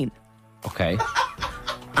plane Okay.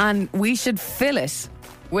 and we should fill it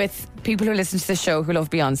with people who listen to this show who love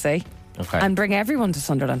Beyonce. Okay. And bring everyone to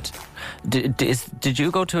Sunderland. Did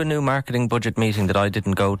you go to a new marketing budget meeting that I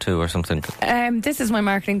didn't go to or something? This is my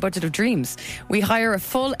marketing budget of dreams. We hire a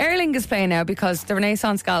full Aer Lingus plane now because the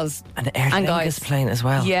Renaissance gals and Aer Lingus plane as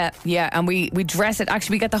well. Yeah, and we dress it.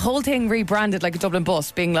 Actually, we get the whole thing rebranded like a Dublin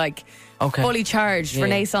bus, being like fully charged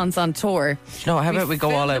Renaissance on tour. No, how about we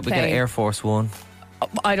go all out? We get Air Force One.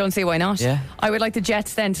 I don't see why not. Yeah. I would like the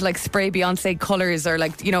Jets then to like spray Beyonce colours, or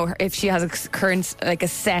like, you know, if she has a current like a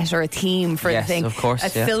set or a theme for the thing. Of course.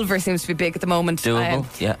 Silver seems to be big at the moment. Doable.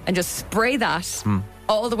 Yeah. And just spray that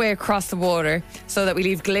all the way across the water so that we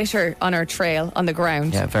leave glitter on our trail on the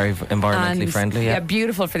ground. Yeah, very environmentally friendly. Yeah,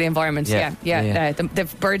 beautiful for the environment. Yeah. The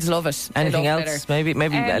birds love it. Anything love else? Glitter.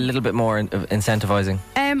 Maybe a little bit more incentivising.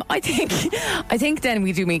 I think then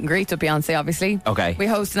we do meet and greet with Beyonce, obviously. Okay. We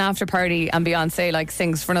host an after party and Beyonce like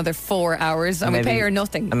sings for another 4 hours and we pay her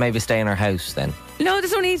nothing. And maybe stay in her house then. No,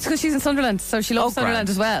 there's no need because she's in Sunderland, so she loves Sunderland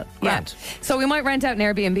as well. Grand. Yeah. So we might rent out an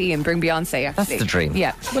Airbnb and bring Beyonce, actually. That's the dream.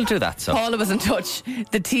 Yeah. We'll do that. So Paula was in touch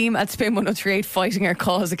the team at Spin 1038 fighting our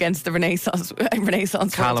cause against the Renaissance World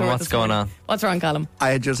Callum, Tour what's this going morning. on? What's wrong, Callum?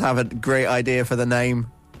 I just have a great idea for the name.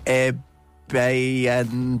 Airbnb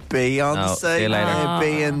and Beyonce. No, see you later.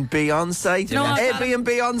 Airbnb and Beyonce. No, Airbnb and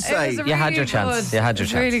Beyonce. You had your chance. You had your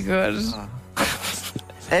It's chance. really good.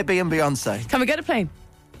 Airbnb and Beyonce. Can we get a plane?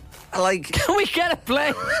 Can we get a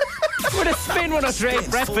plane with a Spin 103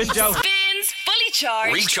 breakfast joke? Spins Fully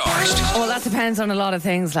Charged. Recharged. Well, that depends on a lot of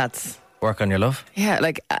things, lads. Work on your love. Yeah,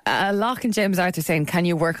 like Locke and James Arthur saying, "Can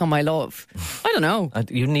you work on my love?" I don't know.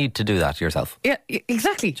 You need to do that yourself. Yeah,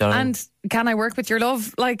 exactly. Do you know what I mean? And can I work with your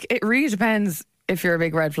love? Like, it really depends if you're a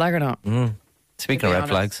big red flag or not. Speaking of red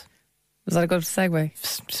flags. Was that a good segue?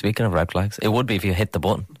 Speaking of red flags, it would be if you hit the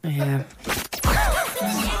button. Yeah.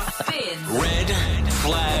 Red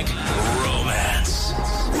flag romance.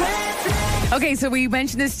 Okay, so we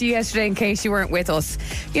mentioned this to you yesterday in case you weren't with us.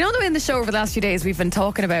 You know, in the show over the last few days, we've been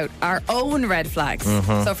talking about our own red flags.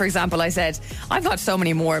 So, for example, I said, I've got so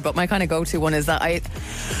many more, but my kind of go-to one is that I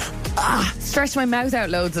stretch my mouth out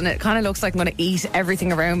loads and it kind of looks like I'm going to eat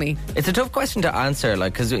everything around me. It's a tough question to answer,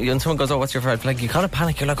 like, because when someone goes, "Oh, what's your red flag?" you kind of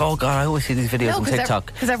panic. You're like, "Oh God, I always see these videos on TikTok."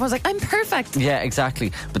 Because everyone's like, I'm perfect. Yeah,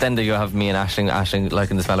 exactly. But then you have me and Aisling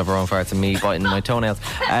liking the smell of her own farts and me biting my toenails.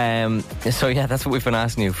 So yeah, that's what we've been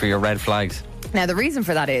asking you for your red flags. Now, the reason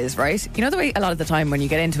for that is, right, you know the way a lot of the time when you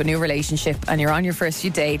get into a new relationship and you're on your first few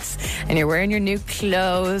dates and you're wearing your new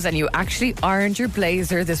clothes and you actually ironed your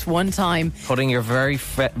blazer this one time. Putting your very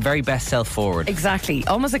best self forward. Exactly.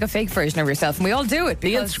 Almost like a fake version of yourself. And we all do it.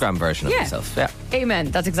 The Instagram version of yourself. Yeah.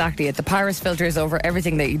 Amen. That's exactly it. The Paris filter is over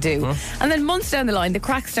everything that you do. And then months down the line, the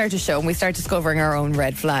cracks start to show and we start discovering our own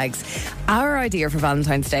red flags. Our idea for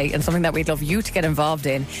Valentine's Day, and something that we'd love you to get involved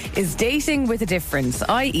in, is dating with a difference,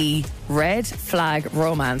 i.e. red flag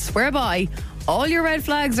romance, whereby all your red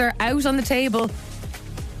flags are out on the table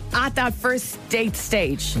at that first date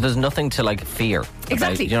stage. There's nothing to like fear.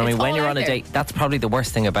 Exactly. You know what I mean? It's When all you're out on a there. date, that's probably the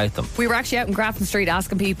worst thing about them. We were actually out in Grafton Street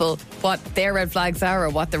asking people what their red flags are or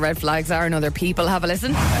what the red flags are, and other people. Have a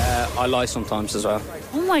listen. I lie sometimes as well.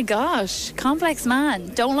 Oh my gosh, complex man.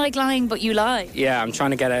 Don't like lying, but you lie. Yeah, I'm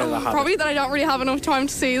trying to get out of the habit. Probably that I don't really have enough time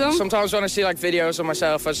to see them. Sometimes when I see like videos of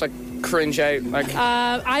myself, I just like cringe out. Like,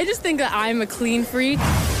 I just think that I'm a clean freak.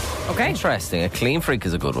 Okay. Interesting. A clean freak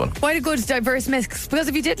is a good one. Quite a good diverse mix, because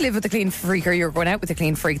if you did live with a clean freak or you were going out with a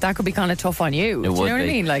clean freak, that could be kind of tough on you. It Do you would know what I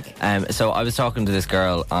be. mean? Like, So I was talking to this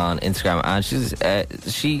girl on Instagram,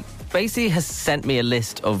 and she basically has sent me a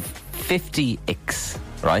list of 50 icks,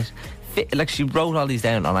 right? Like, she wrote all these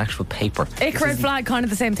down on actual paper. ick red flag, kind of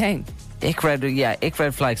the same thing. Ick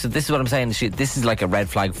red flag. So this is what I'm saying. This is like a red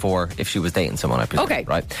flag for if she was dating someone, I presume. Okay.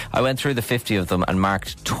 Right. I went through the 50 of them and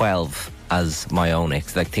marked 12 as my own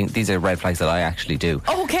icks. Like, these are red flags that I actually do.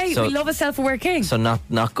 Okay, So- we love a self-aware king. So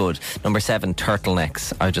not good. Number 7,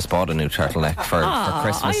 turtlenecks. I just bought a new turtleneck for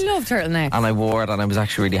Christmas. I love turtlenecks. And I wore it and I was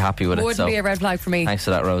actually really happy with it. Wouldn't So be a red flag for me. thanks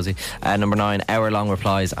for that, Rosie. Number 9, hour-long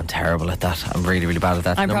replies. I'm terrible at that. I'm really, really bad at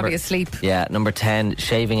that. I'm probably asleep. Yeah. Number 10,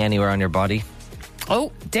 shaving anywhere on your body.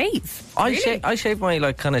 Oh, Dave. I shave my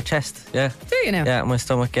like kind of chest. Yeah. Do you now? Yeah, my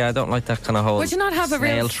stomach. Yeah, I don't like that kind of whole. Would you not have a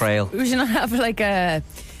snail real trail? Would you not have like a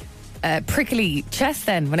prickly chest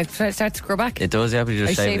then when it starts to grow back? It does. Yeah, but you I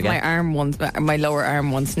just shave it shaved my again. arm once, my lower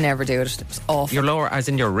arm once. Never do it. It was awful. Your lower, as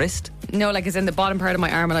in your wrist. No, like it's in the bottom part of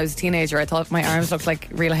my arm. When I was a teenager, I thought my arms looked like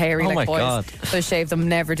real hairy, Oh like my boys. God. So I shaved them.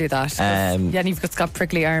 Never do that. Yeah, you've got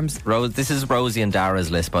prickly arms. This is Rosie and Dara's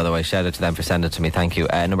list, by the way. Shout out to them for sending it to me. Thank you.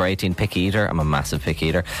 Number 18, picky eater. I'm a massive picky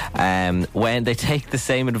eater. When they take the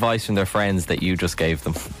same advice from their friends that you just gave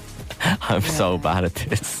them. I'm so bad at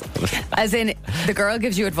this. As in, the girl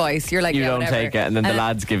gives you advice, you're like, You yeah, don't whatever. take it, and then the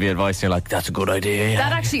lads give you advice, and you're like, that's a good idea. Yeah.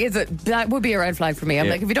 That actually that would be a red flag for me. I'm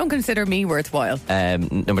Yeah. like, if you don't consider me worthwhile.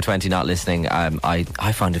 Number 20, not listening. I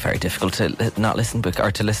find it very difficult to not listen, or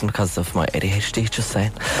to listen because of my ADHD. Just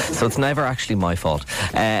saying. So it's never actually my fault.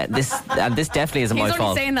 This definitely isn't He's my only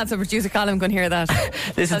fault. saying that so producer Colin can hear that.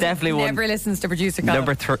 This is definitely one. Never listens to producer Colin.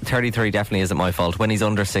 Number 33 definitely isn't my fault. When he's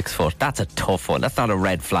under 6 foot, that's a tough one. That's not a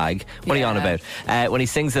red flag. What are you on Yeah. about? When he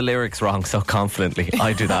sings the lyrics wrong so confidently.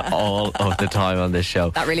 I do that all of the time on this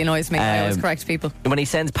show. That really annoys me. I always correct people. When he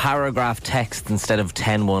sends paragraph text instead of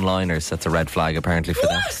 10 one-liners, that's a red flag apparently for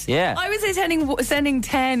them. Yeah. I was sending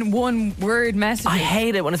 10 one-word messages. I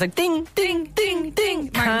hate it when it's like ding, ding, ding, ding.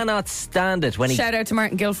 Cannot stand it when he. Shout out to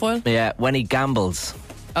Martin Guilfoyle. Yeah, when he gambles.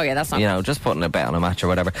 Oh yeah, that's not. You know, just putting a bet on a match or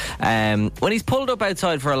whatever. When he's pulled up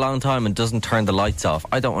outside for a long time and doesn't turn the lights off,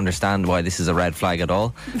 I don't understand why this is a red flag at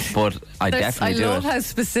all. But I definitely do it. I love how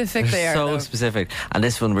specific they are. So though. specific. And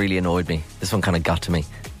this one really annoyed me. This one kind of got to me.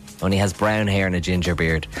 when he has brown hair and a ginger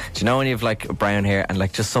beard. Do you know when you have like brown hair and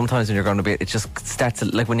like just sometimes when you're going to beard, it just starts to,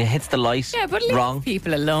 like when it hits the light Yeah, but leave wrong.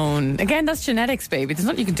 people alone. Again, that's genetics, baby. There's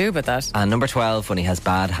nothing you can do about that. And number 12, when he has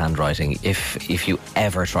bad handwriting. If you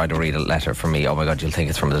ever try to read a letter from me, oh my God, you'll think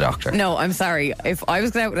it's from the doctor. No, I'm sorry. If I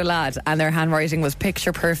was going out with a lad and their handwriting was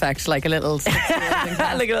picture perfect, like a little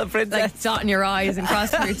like a little princess, like dotting your I's and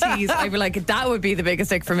crossing your T's, I'd be like, that would be the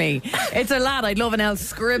biggest ick for me. It's a lad, I'd love an L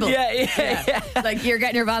scribble. Yeah. Like you're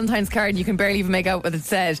getting your Valentine's card and you can barely even make out what it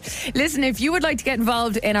said. Listen, if you would like to get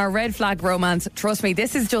involved in our red flag romance, trust me,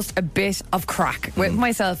 this is just a bit of crack with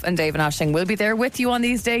myself and Dave and Aisling. We'll be there with you on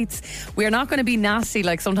these dates. We are not going to be nasty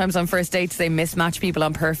like sometimes on first dates they mismatch people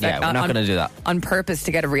on perfect. Yeah, we're not going to do that on purpose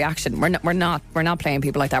to get a reaction. We're not playing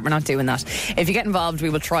people like that. We're not doing that. If you get involved, we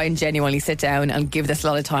will try and genuinely sit down and give this a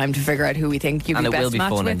lot of time to figure out who we think you'd be best matched with. And it will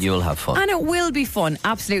be fun and you'll have fun. And it will be fun,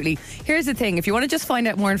 absolutely. Here's the thing, if you want to just find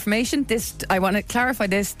out more information, I want to clarify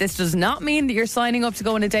this does not mean that you're signing up to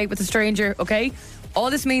go on a date with a stranger, okay? All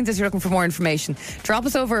this means is you're looking for more information. Drop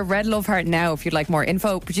us over a red love heart now if you'd like more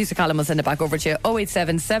info. Producer Callum will send it back over to you,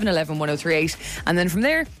 087 711 1038. And then from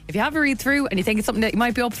there, if you have a read through and you think it's something that you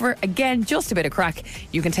might be up for, again, just a bit of crack,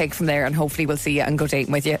 you can take from there and hopefully we'll see you and go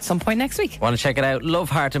dating with you at some point next week. Want to check it out? Love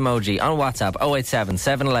heart emoji on WhatsApp, 087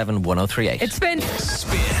 711 1038. It's Spin.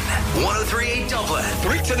 Spin 1038 Dublin.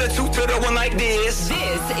 3 to the 2 to the 1 like this.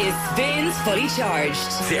 This is Spins Fully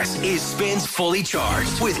Charged. This is Spins Fully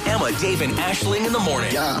Charged with Emma, Dave and Aisling in the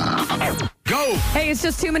morning. Go! Hey, it's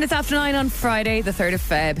just 2 minutes after 9 on Friday, the 3rd of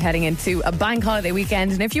Feb, heading into a bank holiday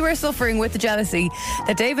weekend. And if you are suffering with the jealousy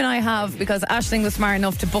that Dave and I have because Aisling was smart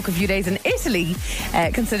enough to book a few days in Italy,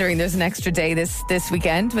 considering there's an extra day this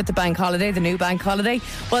weekend with the bank holiday, the new bank holiday,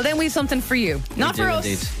 well, then we've something for you. Not for us.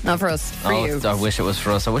 Indeed. Not for us. For you. I wish it was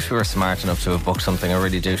for us. I wish we were smart enough to have booked something. I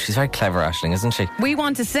really do. She's very clever, Aisling, isn't she? We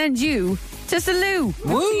want to send you to Salou.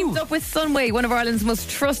 We've teamed up with Sunway, one of Ireland's most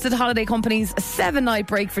trusted holiday companies. A 7-night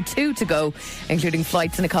break for 2 to go, including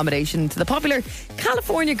flights and accommodation to the popular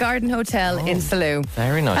California Garden Hotel in Salou.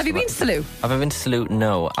 Very nice. Have you been to Salou? Have I been to Salou?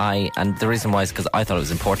 No. And the reason why is because I thought it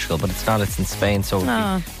was in Portugal, but it's not. It's in Spain. So it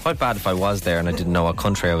would be quite bad if I was there and I didn't know what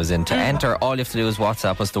country I was in. To enter, all you have to do is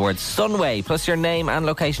WhatsApp us the word Sunway plus your name and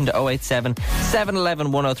location to 087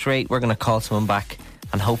 711 1038. We're going to call someone back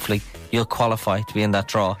and hopefully you'll qualify to be in that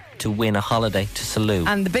draw to win a holiday to Salou.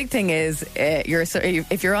 And the big thing is,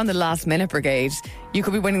 if you're on the last minute brigade, you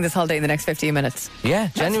could be winning this holiday in the next 15 minutes. Yeah,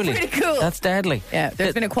 genuinely. That's pretty cool. That's deadly. Yeah,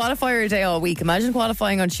 there's been a qualifier day all week. Imagine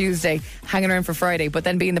qualifying on Tuesday, hanging around for Friday, but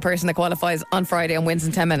then being the person that qualifies on Friday and wins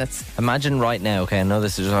in 10 minutes. Imagine right now, okay, I know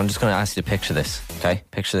this is, I'm just going to ask you to picture this, okay?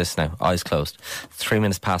 Picture this now, eyes closed. 3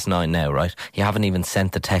 minutes past 9 now, right? You haven't even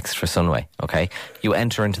sent the text for Sunway, okay? You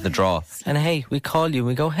enter into the draw, and hey, we call you,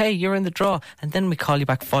 we go, hey, you're in the draw, and then we call you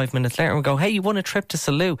back 5 minutes later and we go, hey, you won a trip to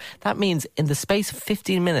Salou. That means in the space of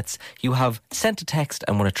 15 minutes, you have sent a text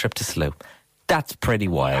and won a trip to Salou. That's pretty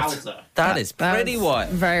wild. That is pretty wild.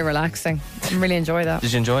 Very relaxing. I really enjoy that.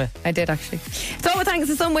 Did you enjoy it? I did, actually. So thanks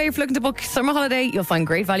to Sunway, if you're looking to book summer holiday, you'll find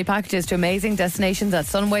great value packages to amazing destinations at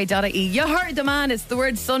sunway.ie. You heard the man. It's the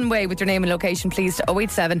word Sunway with your name and location, please, to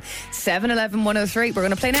 087 711 1038. We're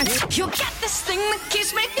going to play next. You'll get this thing that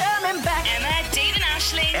keeps me coming back. Emma, Dave and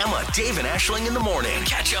Aisling. Emma, Dave and Aisling in the morning.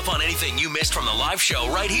 Catch up on anything you missed from the live show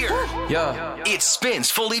right here. Yeah. It Spins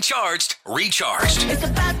Fully Charged, Recharged. It's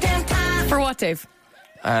about damn time. For what, Dave?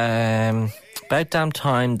 About damn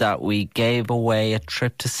time that we gave away a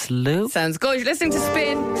trip to Salou. Sounds good. You're listening to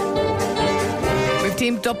Spin. We've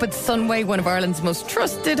teamed up with Sunway, one of Ireland's most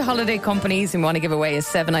trusted holiday companies, and we want to give away a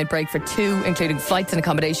 7-night break for 2, including flights and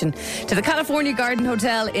accommodation, to the California Garden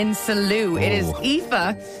Hotel in Salou. It is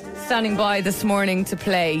Aoife standing by this morning to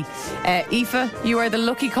play. Aoife, you are the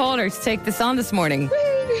lucky caller to take this on this morning.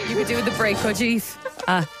 You could do with the break, could you,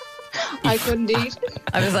 Aoife? I could indeed.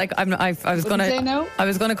 I was like, I was gonna say no. I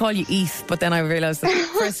was gonna call you Eve, but then I realised that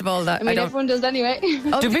first of all that I mean, everyone does anyway.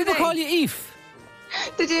 Do people call you Eve?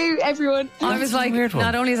 They do, everyone. I was like,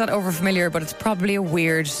 not only is that overfamiliar, but it's probably a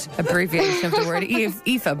weird abbreviation of the word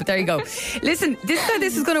Aoife, but there you go. Listen, this is how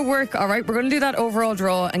this is going to work, all right? We're going to do that overall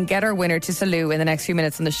draw and get our winner to Salou in the next few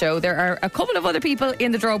minutes on the show. There are a couple of other people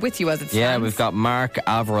in the draw with you as it stands. Yeah, we've got Mark,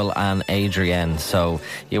 Avril and Adrienne. So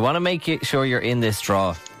you want to make sure you're in this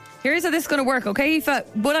draw. Here's how this is going to work, okay,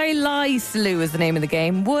 Aoife? Would I Lie Salou is the name of the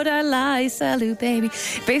game. Would I Lie Salou, baby?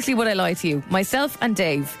 Basically, would I lie to you? Myself and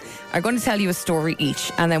Dave are going to tell you a story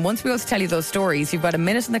each. And then once we also tell you those stories, you've got a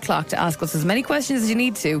minute on the clock to ask us as many questions as you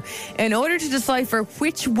need to in order to decipher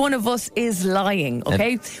which one of us is lying,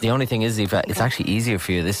 okay? The only thing is, Aoife, it's actually easier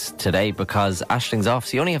for you this today because Aisling's off.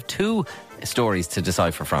 So you only have 2 stories to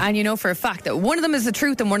decipher from. And you know for a fact that one of them is the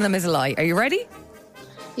truth and one of them is a lie. Are you ready?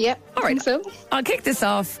 Yep. All right. So I'll kick this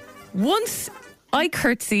off. Once I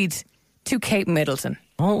curtsied to Kate Middleton.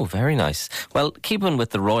 Oh, very nice. Well, keeping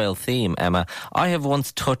with the royal theme, Emma, I have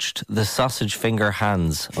once touched the sausage finger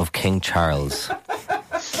hands of King Charles.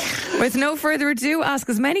 With no further ado, ask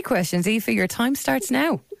as many questions, Aoife. Your time starts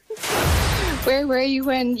now. where were you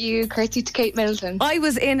when you curtsied to Kate Middleton? I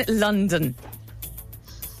was in London.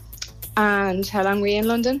 And how long were you in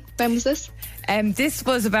London? When was this? This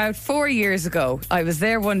was about 4 years ago. I was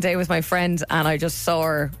there one day with my friend and I just saw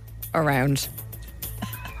her around.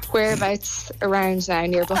 Whereabouts around now?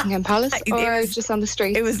 Near Buckingham Palace or just on the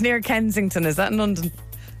street? It was near Kensington. Is that in London?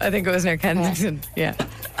 I think it was near Kensington. Yeah.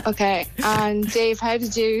 Okay. And Dave, how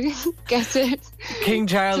did you get to King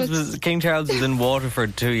Charles was in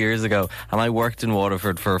Waterford 2 years ago, and I worked in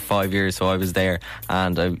Waterford for 5 years, so I was there.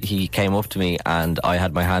 And he came up to me, and I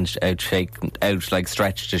had my hand stretched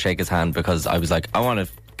to shake his hand because I was like, I want to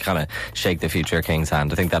kind of shake the future king's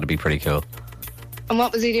hand. I think that'd be pretty cool. And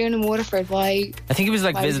what was he doing in Waterford? Why? I think he was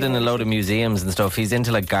visiting a load of museums and stuff. He's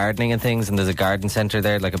into gardening and things, and there's a garden centre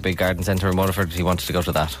there, like a big garden centre in Waterford. He wanted to go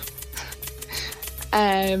to that.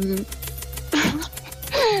 Sorry.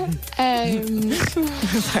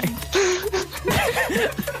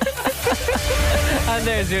 And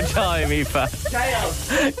there's your time, Aoife. Chaos.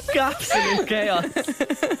 Absolute chaos.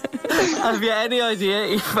 Have you any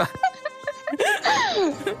idea, Aoife?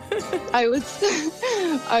 I would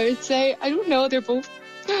say I don't know. They're both.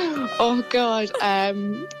 Oh God. I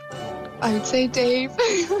would say Dave.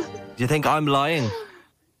 Do you think I'm lying?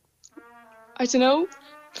 I don't know.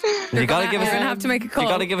 You gotta give us. You're gonna have to make a call. You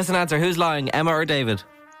gotta give us an answer. Who's lying, Emma or David?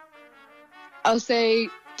 I'll say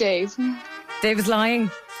Dave. Dave is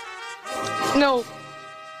lying. No.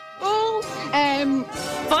 Oh.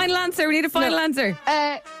 Final answer. We need a final answer.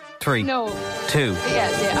 3. No. 2. Yeah.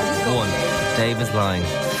 I'll just go 1. Dave is lying.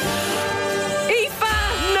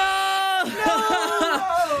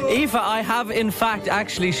 Aoife, I have in fact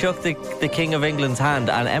actually shook the King of England's hand,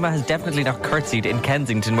 and Emma has definitely not curtsied in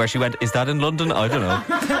Kensington where she went, is that in London? I don't know.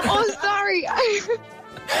 Oh, sorry. I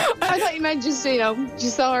thought you meant just, you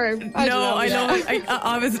saw her. I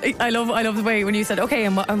love the way when you said, okay,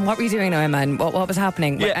 and what were you doing now, Emma? And what was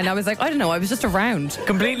happening? Yeah. And I was like, I don't know, I was just around.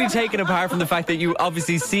 Completely taken apart from the fact that you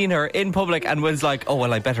obviously seen her in public and was like, oh,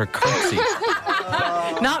 well, I better curtsy.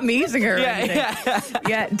 Not meeting her.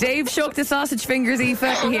 Yeah, Dave shook the sausage fingers,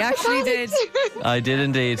 Aoife. He actually did. I did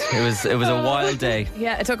indeed. It was a wild day.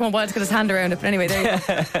 Yeah, it took him a while to get his hand around it, but anyway, there you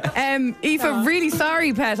go. Aoife, really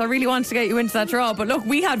sorry, pet. I really wanted to get you into that draw, but look,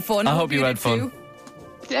 we had fun. I hope you had fun.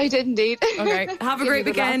 I did indeed. Okay, have a great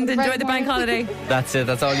weekend. Enjoy the bank holiday. That's it.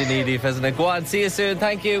 That's all you need, Aoife, isn't it? Go on. See you soon.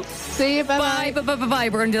 Thank you. See you. Bye. Bye.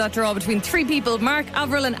 We're going to do that draw between 3 people, Mark,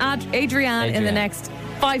 Avril and Adrienne in the next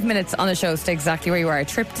 5 minutes on the show. Stay exactly where you are. A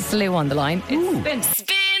trip to Slough on the line. It's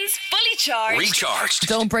Spins Fully Charged. Recharged.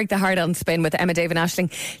 Don't break the heart on Spin with Emma, Dave and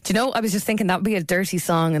Aisling. Do you know, I was just thinking that would be a dirty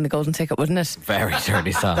song in the Golden Ticket, wouldn't it? Very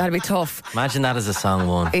dirty song. That'd be tough. Imagine that as a song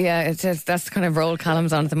one. Yeah, it's just, that's the kind of role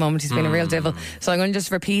Callum's on at the moment. He's been a real devil. So I'm going to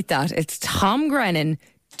just repeat that. It's Tom Grennan,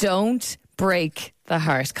 Don't Break the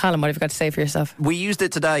Heart. Callum, what have you got to say for yourself? We used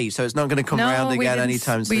it today, so it's not going to come round again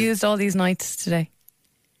anytime soon. We used all these nights today.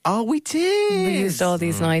 Oh, we did. We used all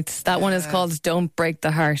these nights. That one is called Don't Break the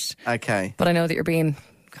Heart. Okay. But I know that you're being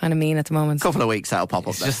kind of mean at the moment. Couple of weeks that'll pop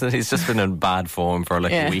up. He's just been in bad form for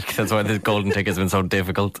a week. That's why the Golden Ticket's been so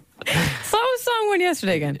difficult. So what was song one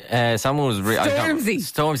yesterday again? Someone was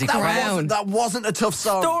Stormzy Crown. That wasn't a tough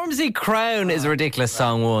song. Stormzy Crown is a ridiculous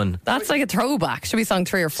song one. That's like a throwback. Should be song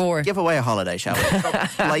 3 or 4. Give away a holiday, shall we? Stop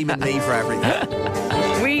blaming me for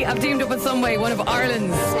everything. We have teamed up with Sunway, one of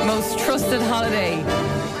Ireland's most trusted holiday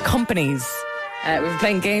companies. We've been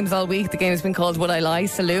playing games all week. The game has been called Would I Lie?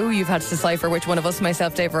 Salou. You've had to decipher which one of us,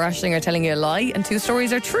 myself, Dave or Aisling, are telling you a lie, and 2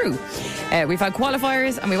 stories are true. We've had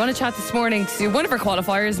qualifiers, and we want to chat this morning to one of our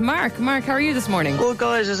qualifiers, Mark. Mark, how are you this morning? Good,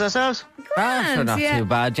 guys. Is ourselves? Grand, not too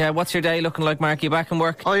bad. Yeah, what's your day looking like, Mark? You back in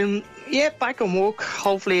work? I'm back in work.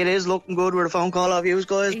 Hopefully it is looking good with a phone call off you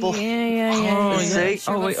guys. But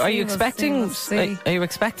Are you expecting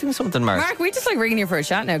something, Mark? Mark, we just like ringing you for a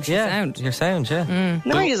chat now because you sound. Your sound,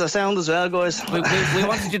 Nice a sound as well, guys. We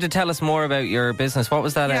wanted you to tell us more about your business. What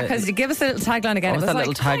was that? Yeah, because you give us a little tagline again. What was that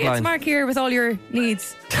little tagline? Hi, it's Mark here with all your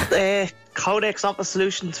needs. Codex Office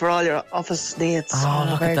Solutions for all your office needs. Oh,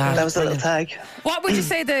 look at that. That was the little tag. What would you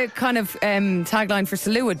say the kind of tagline for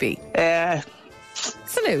Salou would be? Uh,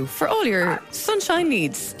 Salou, for all your sunshine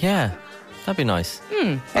needs. Yeah. That'd be nice.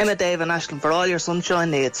 Emma, Dave, and Ashling for all your sunshine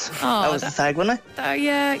needs. Oh, that was the tag, wasn't it?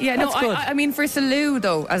 Yeah. No, That's good. I mean for Salou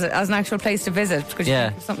though, as an actual place to visit, could you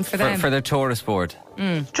think of something for them? For their tourist board.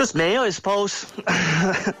 Just me, I suppose.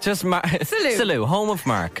 Just Salou, home of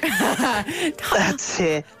Mark. That's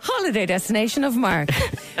it. Holiday destination of Mark.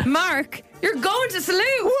 Mark, you're going to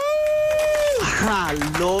Salou. Ah,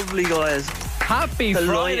 lovely, guys. Happy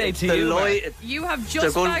Friday to you, Mark. You have It's a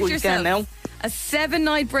just good bagged weekend yourself now. a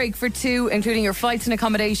 7-night break for 2, including your flights and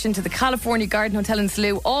accommodation to the California Garden Hotel in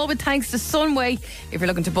Salou, all with thanks to Sunway. If you're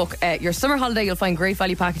looking to book your summer holiday, you'll find great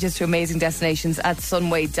value packages to amazing destinations at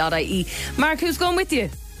sunway.ie. Mark, who's going with you?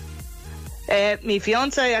 Me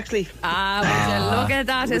fiance, actually. Would you look at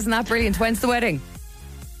that? Isn't that brilliant? When's the wedding?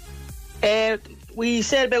 We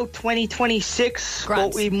said about 2026,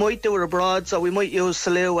 but we might do it abroad, so we might use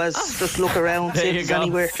Salou as just look around, see if there's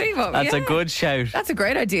anywhere. That's a good shout. That's a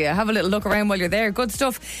great idea. Have a little look around while you're there. Good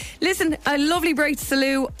stuff. Listen, a lovely break to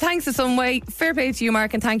Salou. Thanks to Sunway. Fair play to you,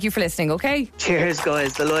 Mark, and thank you for listening, okay? Cheers,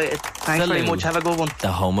 guys. Delighted. Thanks very much. Have a good one.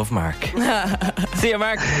 The home of Mark. See you,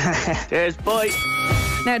 Mark. Cheers. Bye.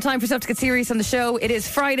 Now, time for stuff to get serious on the show. It is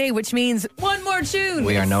Friday, which means one more tune.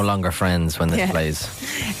 We are no longer friends when this plays.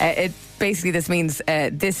 Basically, this means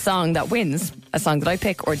this song that wins, a song that I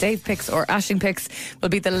pick, or Dave picks, or Aisling picks, will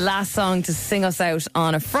be the last song to sing us out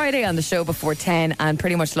on a Friday on the show before 10 and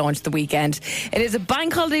pretty much launch the weekend. It is a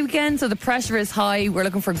bank holiday weekend, so the pressure is high. We're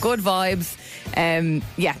looking for good vibes.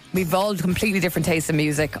 We've all completely different tastes in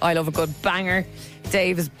music. I love a good banger.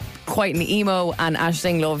 Dave is quite an emo, and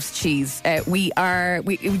Aisling loves cheese. We don't have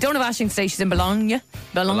Aisling today. She's in Bologna.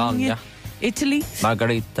 Italy.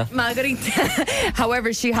 Margarita.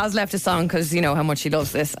 However, she has left a song because you know how much she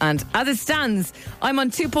loves this. And as it stands, I'm on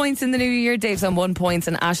 2 points in the new year. Dave's on 1 point,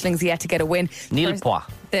 and Aisling's yet to get a win. Nil point.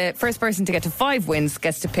 The first person to get to 5 wins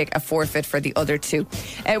gets to pick a forfeit for the other 2.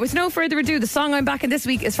 With no further ado, the song I'm backing this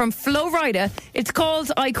week is from Flo Rida. It's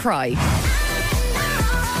called I Cry.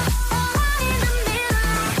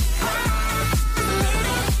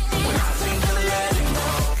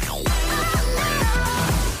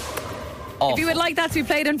 Awful. If you would like that to be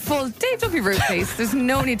played in full, Dave, don't be rude, please. There's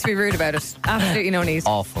no need to be rude about it. Absolutely no need.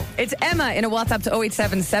 Awful. It's Emma in a WhatsApp to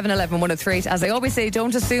 087 711 1038. As I always say,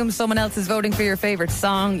 don't assume someone else is voting for your favourite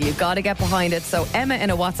song. You've got to get behind it. So Emma in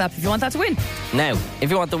a WhatsApp if you want that to win. Now, if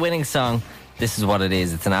you want the winning song, this is what it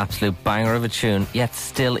is. It's an absolute banger of a tune, yet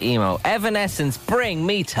still emo. Evanescence, Bring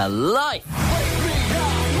Me to Life.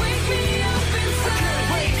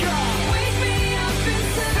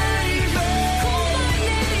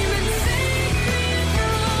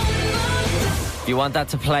 If you want that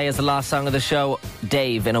to play as the last song of the show,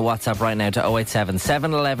 Dave in a WhatsApp right now to 087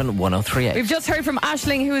 711 1038. We've just heard from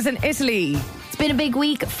Aisling, who is in Italy. It's been a big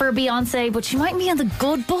week for Beyonce, but she might be on the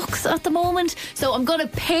good books at the moment. So I'm going to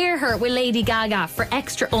pair her with Lady Gaga for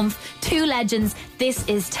extra oomph. 2 legends. This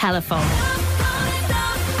is Telephone.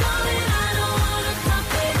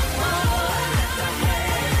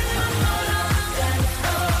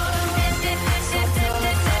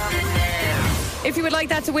 If you would like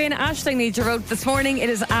that to win, Aisling needs your vote this morning. It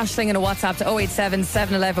is Aisling in a WhatsApp to 087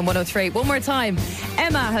 711 1038. One more time.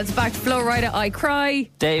 Emma has backed Flo Rida, I Cry.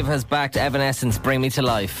 Dave has backed Evanescence, Bring Me to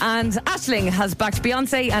Life. And Aisling has backed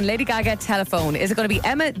Beyonce and Lady Gaga, Telephone. Is it going to be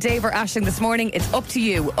Emma, Dave or Aisling this morning? It's up to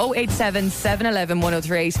you. 087 711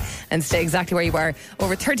 1038 and stay exactly where you are.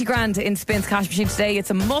 Over 30 grand in Spins Cash Machine today. It's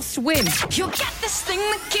a must win. You'll get this thing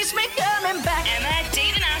that keeps me coming back. Emma,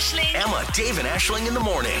 Dave and Aisling. Emma, Dave and Aisling in the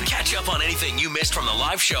morning. Catch up on anything you missed from the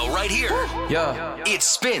live show right here. Yeah. It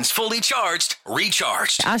Spins Fully Charged,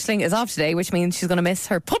 Recharged. Aisling is off today, which means she's going to miss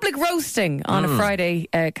her public roasting on a Friday.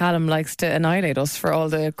 Callum likes to annihilate us for all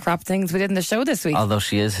the crap things we did in the show this week. Although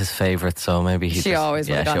she is his favourite, so maybe he She always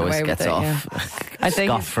would have gotten away with gets it, off yeah. I think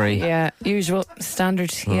scot-free. Yeah, usual,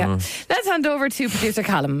 standard, yeah. Let's hand over to producer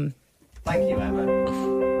Callum. Thank you,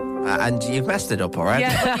 Emma. And you've messed it up already.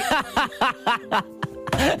 Yeah.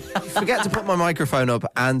 Forget to put my microphone up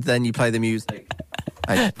and then you play the music.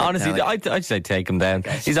 Honestly, I'd say take him down.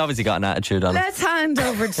 He's obviously got an attitude on him. Let's hand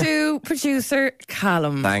over to producer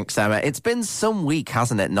Callum. Thanks, Emma. It's been some week,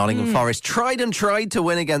 hasn't it? Nottingham Forest tried to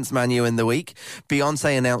win against Man U in the week.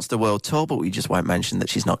 Beyonce announced a world tour, but we just won't mention that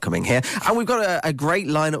she's not coming here. And we've got a great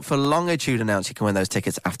lineup for Longitude. You can win those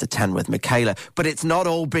tickets after 10 with Michaela. But it's not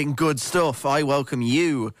all been good stuff. I welcome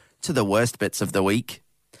you to the worst bits of the week.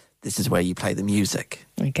 This is where you play the music.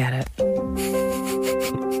 We get it.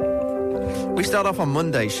 We start off on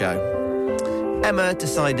Monday's show. Emma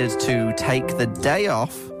decided to take the day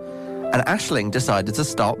off, and Aisling decided to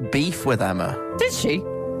start beef with Emma. Did she?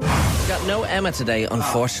 Got no Emma today,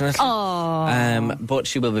 unfortunately. Oh. But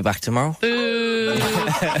she will be back tomorrow.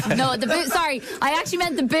 No, the boo. Sorry, I actually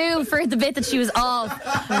meant the boo for the bit that she was off,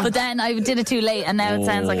 but then I did it too late, and now it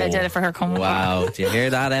sounds like I did it for her coming. Wow, do you hear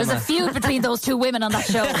that, Emma? There's a feud between those two women on that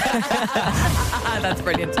show. That's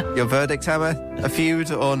brilliant. Your verdict, Emma? A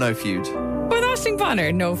feud or no feud? With Aisling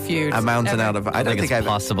Bonner, no feud. A mountain ever. out of... I don't think it's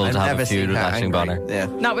possible to have a feud with Aisling Bonner. Yeah.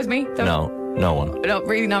 Not with me? No, no one. No,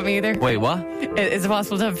 really not me either. Wait, what? Is it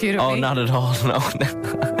possible to have a feud with me? Oh, not at all, no.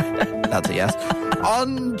 That's a yes.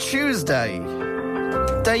 On Tuesday,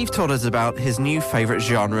 Dave told us about his new favourite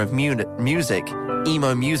genre of music,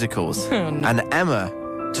 emo musicals. And Emma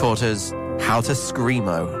taught us how to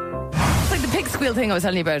screamo. It's like the pig squeal thing I was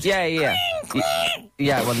telling you about. Yeah.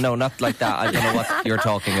 Yeah, well, no, not like that. I don't know what you're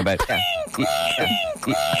talking about.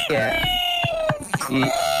 Yeah.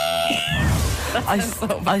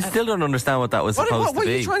 I still don't understand what that was supposed to be. What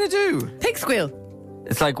are you trying to do? Pig squeal.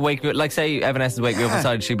 It's like wake me, like say Evanescence wake me up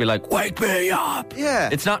inside, she'd be like, wake me up. Yeah.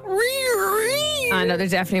 It's not. I know there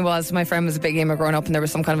definitely was. My friend was a big emo growing up, and there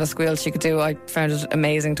was some kind of a squeal she could do. I found it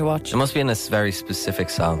amazing to watch. It must be in this very specific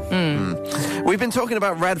song. We've been talking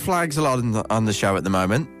about red flags a lot on the show at the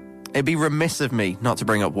moment. It'd be remiss of me not to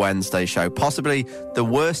bring up Wednesday's show, possibly the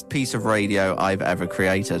worst piece of radio I've ever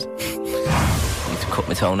created. I need to cut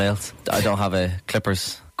my toenails. I don't have a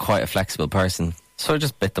clippers. Quite a flexible person, so I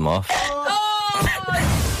just bit them off.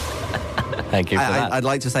 Thank you for that. I'd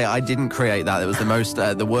like to say I didn't create that. It was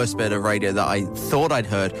the worst bit of radio that I thought I'd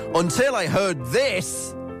heard until I heard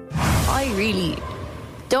this. I really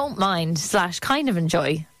don't mind / kind of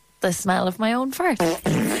enjoy the smell of my own fart.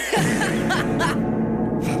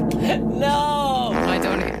 No, I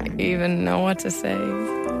don't even know what to say.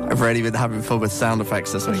 I've already been having fun with sound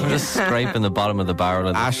effects this week. I'm just scraping the bottom of the barrel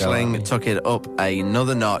of the Aisling took it up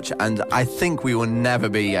another notch, and I think we will never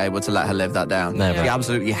be able to let her live that down. Never. She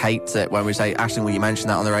absolutely hates it when we say, Aisling, will you mention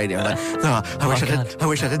that on the radio? I'm like, no, I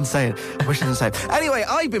wish I didn't say it. Anyway,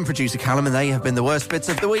 I've been producer Callum, and they have been the worst bits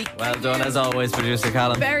of the week. Well done, as always, producer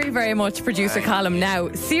Callum. Very, very much producer Callum.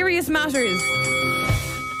 Now, serious matters.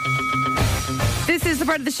 This is the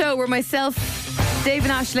part of the show where myself, Dave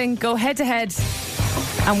and Aisling go head to head,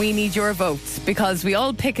 and we need your votes because we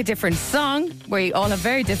all pick a different song. We all have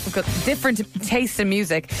very different tastes in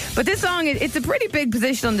music. But this song, it's a pretty big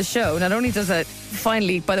position on the show. Not only does it,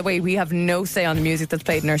 finally, by the way, we have no say on the music that's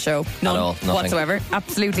played in our show. None at all, nothing whatsoever.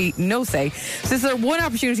 Absolutely no say. So this is our one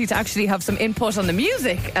opportunity to actually have some input on the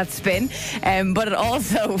music at Spin. But it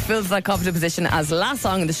also fills that competent position as the last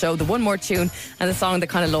song in the show, the one more tune, and the song that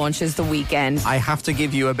kind of launches the weekend. I have to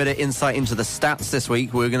give you a bit of insight into the stats this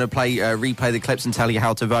week. We're going to replay the clips and tell you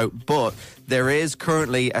how to vote. But there is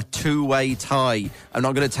currently a two-way tie. I'm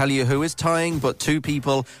not going to tell you who is tying, but two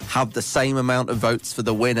people have the same amount of votes for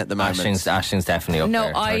the win at the moment. Aishling's definitely up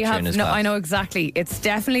there. I know exactly. It's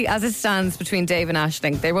definitely, as it stands, between Dave and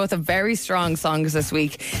Aisling. They both have very strong songs this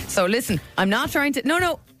week. So listen, I'm not trying to...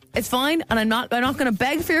 No, it's fine, and I'm not going to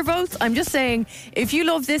beg for your votes. I'm just saying, if you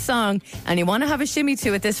love this song and you want to have a shimmy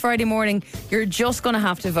to it this Friday morning, you're just going to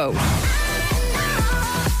have to vote.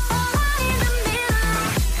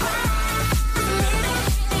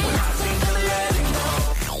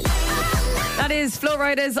 That is Flo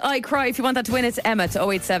Rida's I Cry. If you want that to win, it's Emma to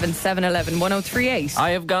 087 711 1038.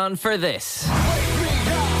 I have gone for this.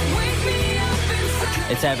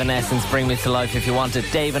 It's Evanescence, Bring Me to Life. If you want it,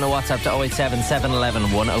 Dave in a WhatsApp to 087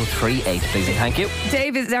 711 1038, please and thank you.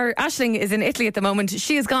 Aisling is in Italy at the moment.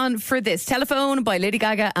 She has gone for this. Telephone by Lady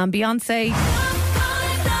Gaga and Beyonce.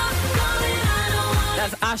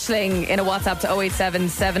 That's Aisling in a WhatsApp to 087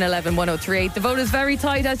 711 1038. The vote is very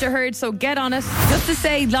tight, as you heard, so get on it. Just to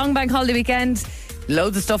say, long bank holiday weekend.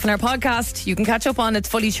 Loads of stuff in our podcast you can catch up on. It's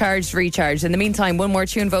Fully Charged, Recharged. In the meantime, one more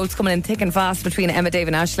tune votes coming in thick and fast between Emma, Dave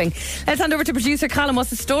and Aisling. Let's hand over to producer Callum.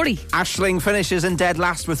 What's the story? Aisling finishes in dead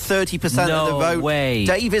last with 30% of the vote. No way.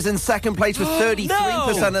 Dave is in second place with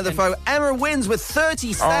 33% of the vote. Emma wins with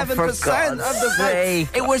 37% of the vote.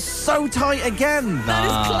 It was so tight again. That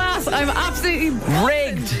is class. I'm absolutely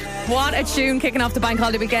rigged. What a tune kicking off the bank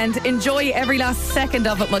holiday weekend. Enjoy every last second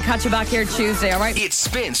of it. We'll catch you back here Tuesday, all right? It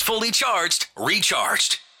spins Fully Charged,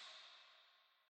 Recharged.